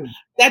that's that.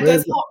 That Very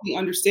does good. help me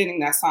understanding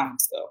that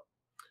science, though.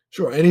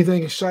 Sure.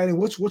 Anything exciting?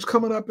 What's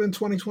coming up in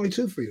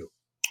 2022 for you?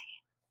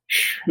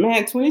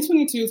 Man,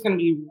 2022 is going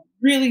to be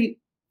really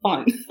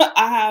fun.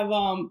 I have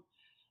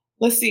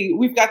let's see,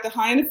 we've got the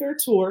High and Fair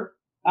tour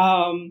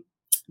um,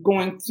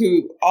 going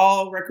to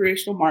all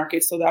recreational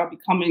markets. So that'll be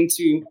coming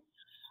to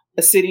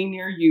a city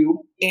near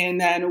you. And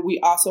then we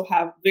also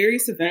have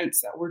various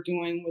events that we're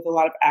doing with a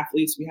lot of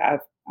athletes. We have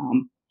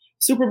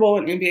Super Bowl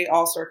and NBA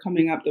All Star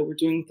coming up that we're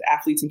doing with the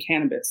athletes in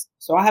cannabis.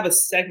 So I have a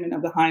segment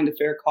of the High and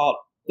Fair called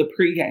the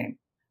pregame,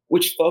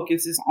 which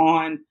focuses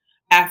on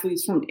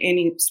athletes from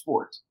any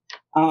sport.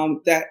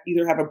 that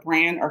either have a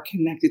brand or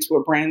connected to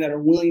a brand that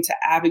are willing to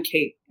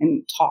advocate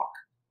and talk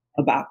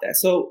about that.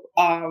 So,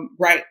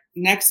 right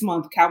next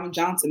month, Calvin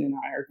Johnson and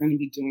I are going to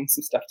be doing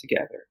some stuff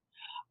together.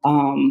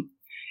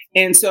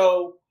 And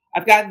so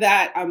I've got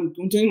that. I'm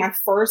doing my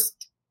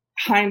first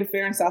Hind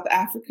Affair in South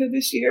Africa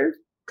this year.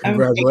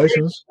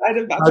 Congratulations. I'm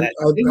excited about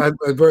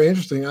that. Very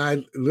interesting.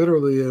 I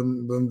literally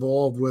am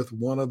involved with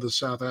one of the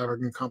South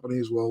African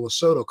companies, well,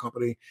 Lesotho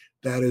company,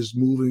 that is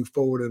moving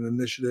forward an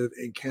initiative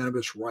in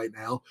cannabis right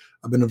now.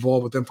 I've been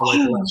involved with them for like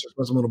the last 6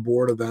 months. I'm on a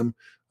board of them.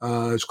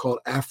 It's called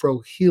Afro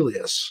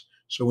Helios.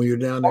 So when you're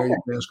down there, Okay.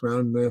 you can ask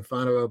around and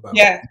find out about it.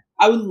 Yeah,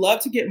 I would love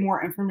to get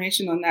more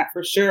information on that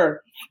for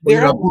sure. Well,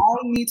 They're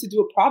allowing me to do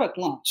a product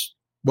launch.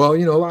 Well,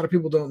 a lot of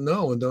people don't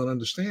know and don't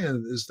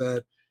understand is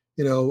that,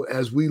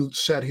 as we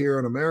sat here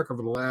in America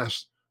for the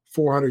last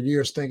 400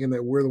 years thinking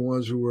that we're the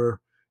ones who were,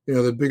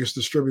 the biggest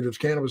distributor of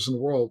cannabis in the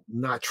world,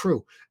 not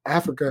true.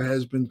 Africa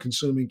has been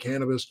consuming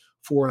cannabis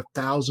for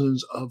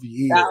thousands of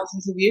years.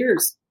 Thousands of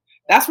years.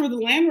 That's where the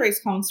land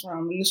race comes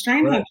from. And the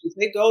strain hunters,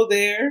 they go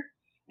there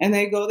and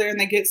they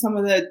get some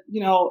of the,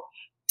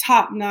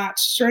 top-notch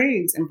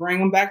strains and bring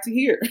them back to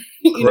here.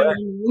 You know what I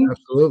mean?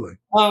 Absolutely.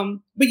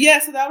 But yeah,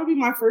 so that'll be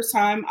my first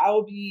time.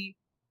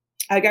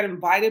 I got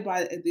invited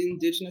by the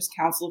Indigenous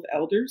Council of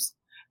Elders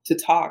to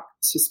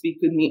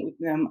meet with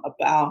them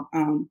about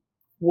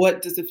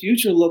what does the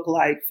future look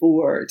like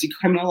for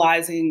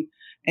decriminalizing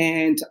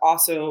and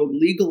also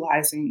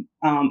legalizing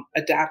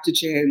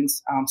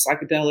adaptogens,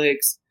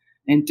 psychedelics,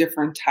 and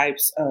different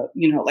types of,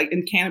 like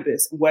in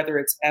cannabis, whether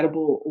it's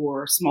edible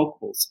or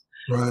smokables.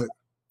 Right.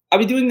 I'll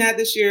be doing that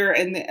this year.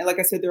 And like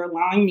I said, they're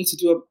allowing me to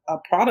do a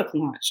product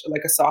launch,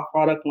 like a soft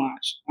product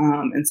launch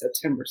in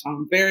September. So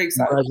I'm very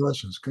excited.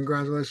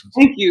 Congratulations.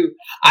 Thank you.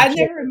 I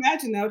never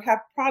imagined I would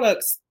have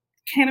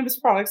cannabis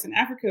products in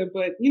Africa,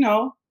 but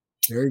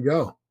there you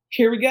go.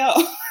 Here we go.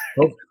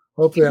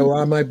 Hopefully,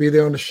 I might be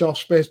there on the shelf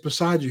space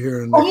beside you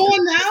here. Come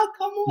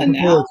on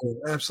now.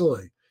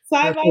 Absolutely.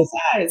 Side by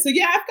side. So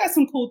yeah, I've got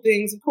some cool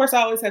things. Of course,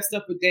 I always have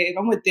stuff with Dave.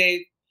 I'm with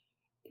Dave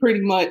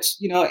pretty much,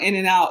 in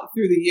and out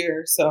through the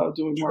year. So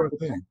doing more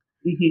with him.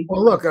 Mm-hmm.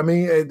 Well, look,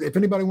 if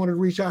anybody wanted to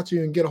reach out to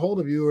you and get a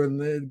hold of you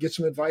and get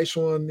some advice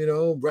on,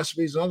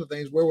 recipes and other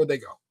things, where would they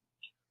go?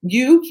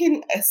 You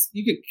can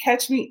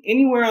catch me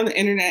anywhere on the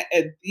internet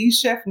at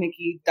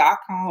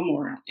thechefnikki.com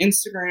or on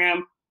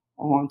Instagram,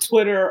 on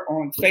Twitter,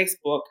 or on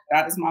Facebook.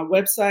 That is my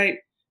website,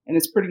 and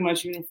it's pretty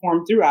much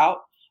uniform throughout.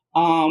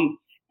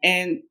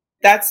 And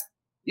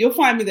you'll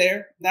find me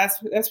there. That's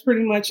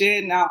pretty much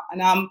it. And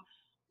I'm,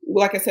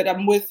 like I said,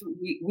 I'm with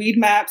Weed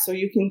Maps, so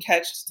you can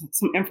catch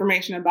some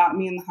information about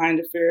me and the Hind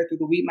Affair through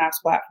the Weed Maps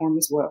platform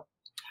as well.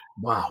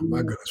 Wow, my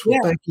goodness. Well,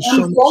 thank you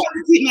so much. Bon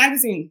Appetit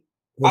magazine.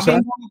 What's I've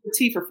that? been Bon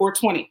Appetit for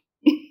 420.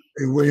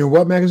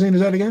 What magazine is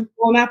that again?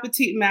 Bon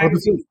Appetit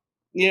magazine.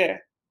 Yeah.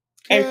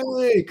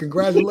 Hey,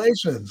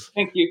 congratulations.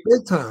 Thank you.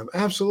 Big time.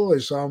 Absolutely.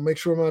 So I'll make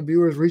sure my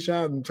viewers reach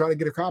out and try to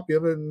get a copy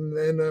of it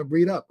and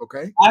read up,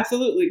 okay?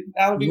 Absolutely.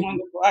 That would be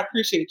wonderful. I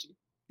appreciate you.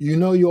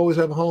 You always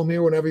have a home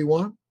here whenever you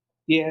want.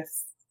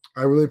 Yes.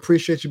 I really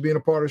appreciate you being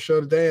a part of the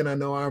show today, and I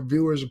know our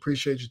viewers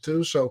appreciate you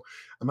too. So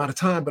I'm out of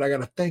time, but I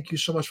got to thank you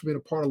so much for being a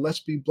part of Let's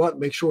Be Blunt.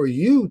 Make sure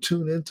you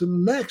tune into the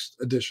next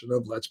edition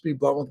of Let's Be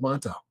Blunt with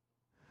Montel.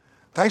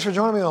 Thanks for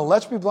joining me on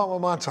Let's Be Blunt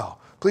with Montel.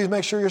 Please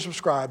make sure you're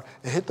subscribed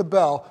and hit the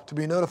bell to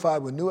be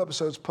notified when new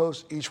episodes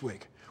post each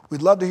week.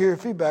 We'd love to hear your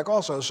feedback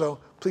also, so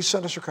please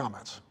send us your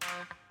comments.